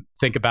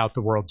think about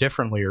the world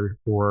differently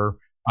or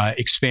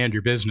expand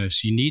your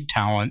business, you need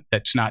talent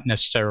that's not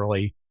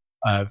necessarily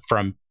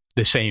from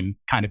the same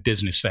kind of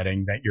business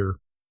setting that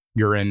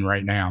you're in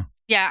right now.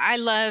 Yeah, I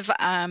love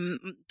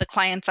the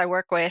clients I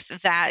work with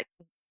that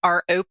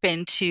are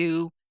open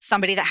to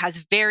somebody that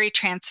has very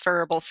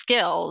transferable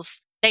skills.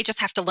 They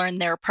just have to learn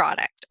their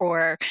product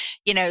or,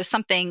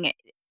 something.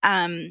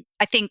 I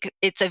think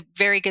it's a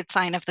very good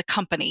sign of the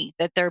company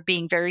that they're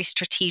being very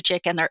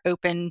strategic and they're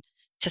open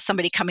to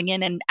somebody coming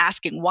in and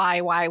asking why,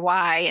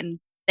 and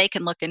they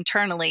can look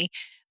internally.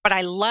 But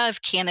I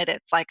love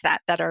candidates like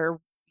that are,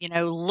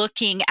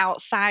 looking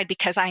outside,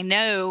 because I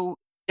know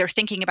they're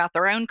thinking about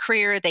their own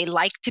career. They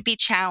like to be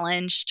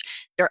challenged.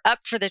 They're up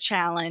for the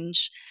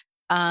challenge.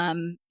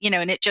 And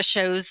it just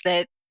shows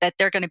that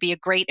they're going to be a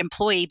great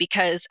employee,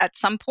 because at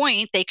some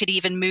point they could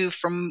even move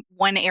from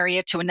one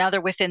area to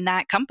another within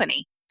that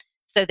company.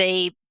 So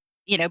they,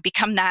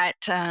 become that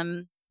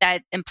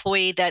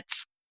employee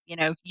that's,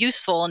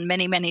 useful in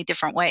many, many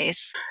different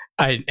ways.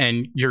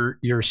 And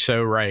you're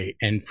so right.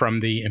 And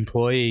from the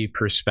employee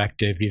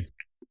perspective,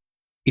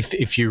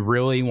 if you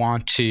really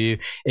want to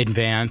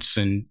advance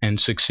and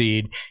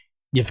succeed,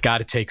 you've got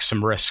to take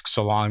some risks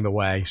along the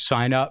way.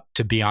 Sign up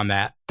to be on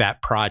that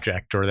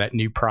project or that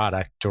new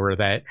product or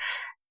that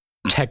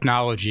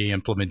technology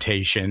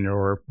implementation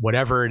or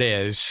whatever it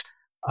is.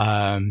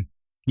 Let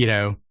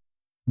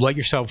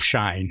yourself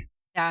shine.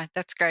 Yeah,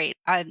 that's great.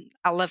 I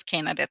love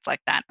candidates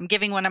like that. I'm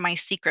giving one of my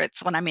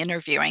secrets when I'm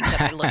interviewing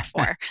that I look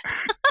for.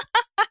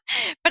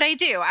 But I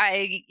do,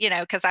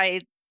 because I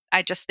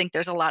just think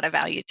there's a lot of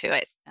value to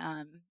it.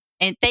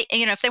 And they,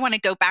 if they want to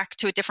go back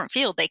to a different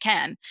field, they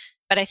can.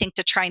 But I think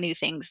to try new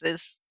things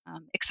is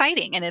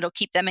exciting, and it'll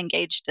keep them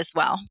engaged as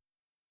well.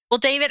 Well,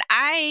 David,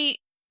 I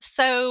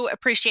so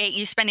appreciate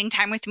you spending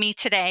time with me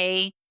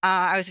today.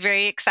 I was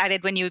very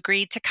excited when you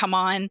agreed to come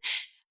on.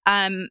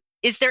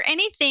 Is there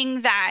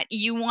anything that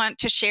you want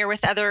to share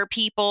with other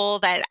people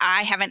that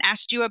I haven't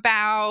asked you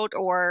about,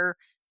 or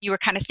you were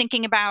kind of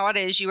thinking about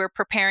as you were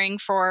preparing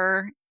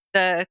for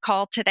the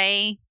call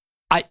today?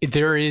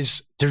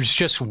 There's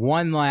just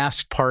one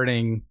last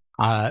parting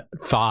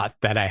thought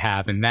that I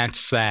have, and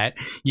that's that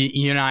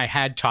you and I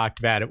had talked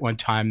about at one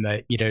time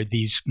that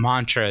these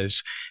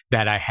mantras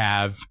that I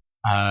have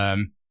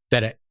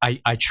that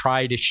I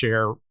try to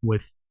share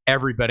with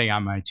everybody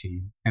on my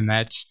team, and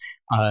that's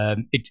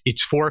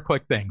it's 4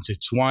 quick things.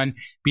 It's 1,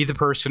 be the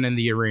person in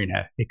the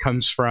arena. It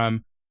comes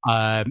from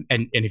and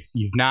if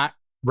you've not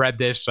read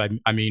this,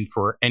 I mean,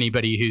 for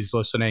anybody who's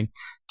listening,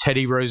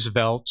 Teddy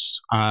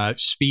Roosevelt's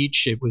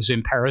speech. It was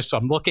in Paris.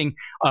 I'm looking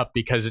up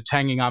because it's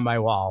hanging on my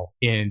wall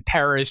in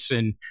Paris.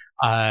 And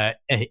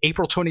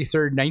April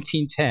 23rd,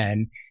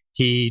 1910,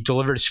 he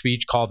delivered a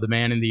speech called "The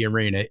Man in the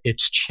Arena."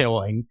 It's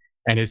chilling,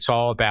 and it's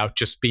all about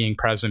just being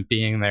present,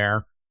 being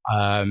there.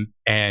 And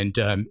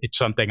it's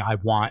something I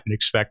want and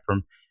expect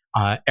from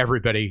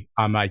everybody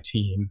on my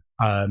team.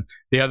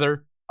 The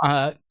other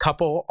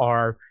couple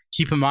are,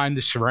 keep in mind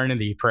the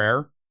serenity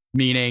prayer,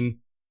 meaning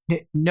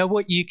know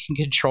what you can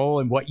control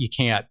and what you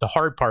can't. The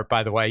hard part,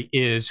 by the way,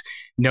 is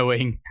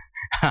knowing,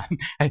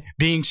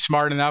 being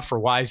smart enough or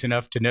wise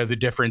enough to know the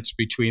difference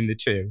between the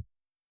two.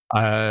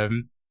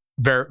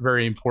 Very,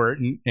 very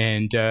important.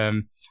 And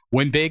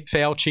win big,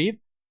 fail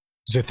cheap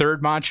is the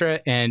third mantra.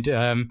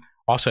 And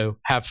also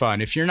have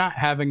fun. If you're not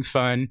having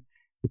fun,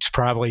 it's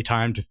probably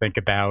time to think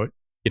about,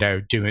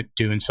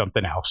 doing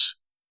something else.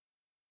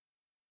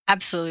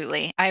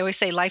 Absolutely. I always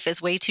say life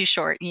is way too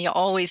short, and you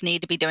always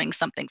need to be doing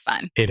something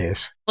fun. It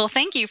is. Well,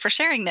 thank you for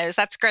sharing those.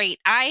 That's great.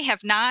 I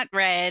have not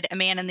read A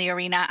Man in the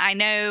Arena. I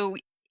know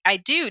I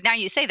do. Now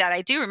you say that,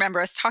 I do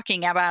remember us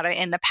talking about it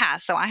in the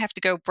past, so I have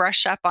to go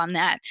brush up on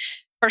that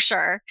for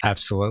sure.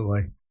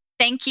 Absolutely.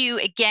 Thank you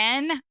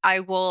again.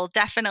 I will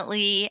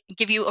definitely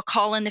give you a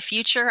call in the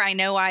future. I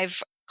know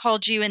I've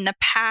called you in the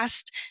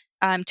past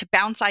to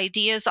bounce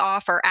ideas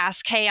off or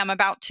ask, hey, I'm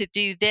about to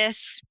do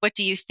this. What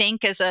do you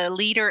think as a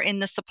leader in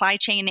the supply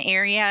chain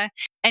area?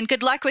 And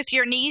good luck with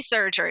your knee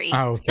surgery.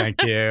 Oh,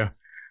 thank you.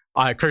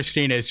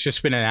 Christina, it's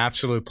just been an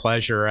absolute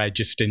pleasure. I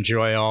just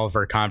enjoy all of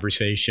our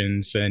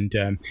conversations,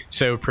 and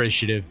so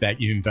appreciative that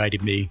you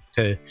invited me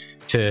to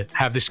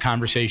have this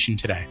conversation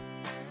today.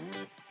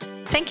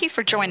 Thank you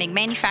for joining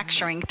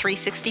Manufacturing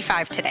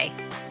 365 today.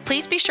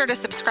 Please be sure to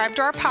subscribe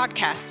to our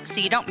podcast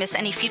so you don't miss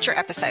any future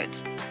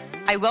episodes.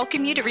 I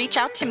welcome you to reach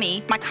out to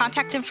me. My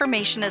contact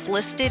information is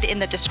listed in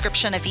the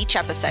description of each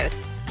episode.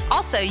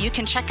 Also, you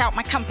can check out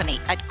my company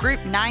at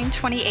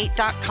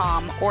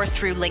group928.com or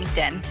through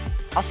LinkedIn.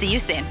 I'll see you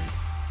soon.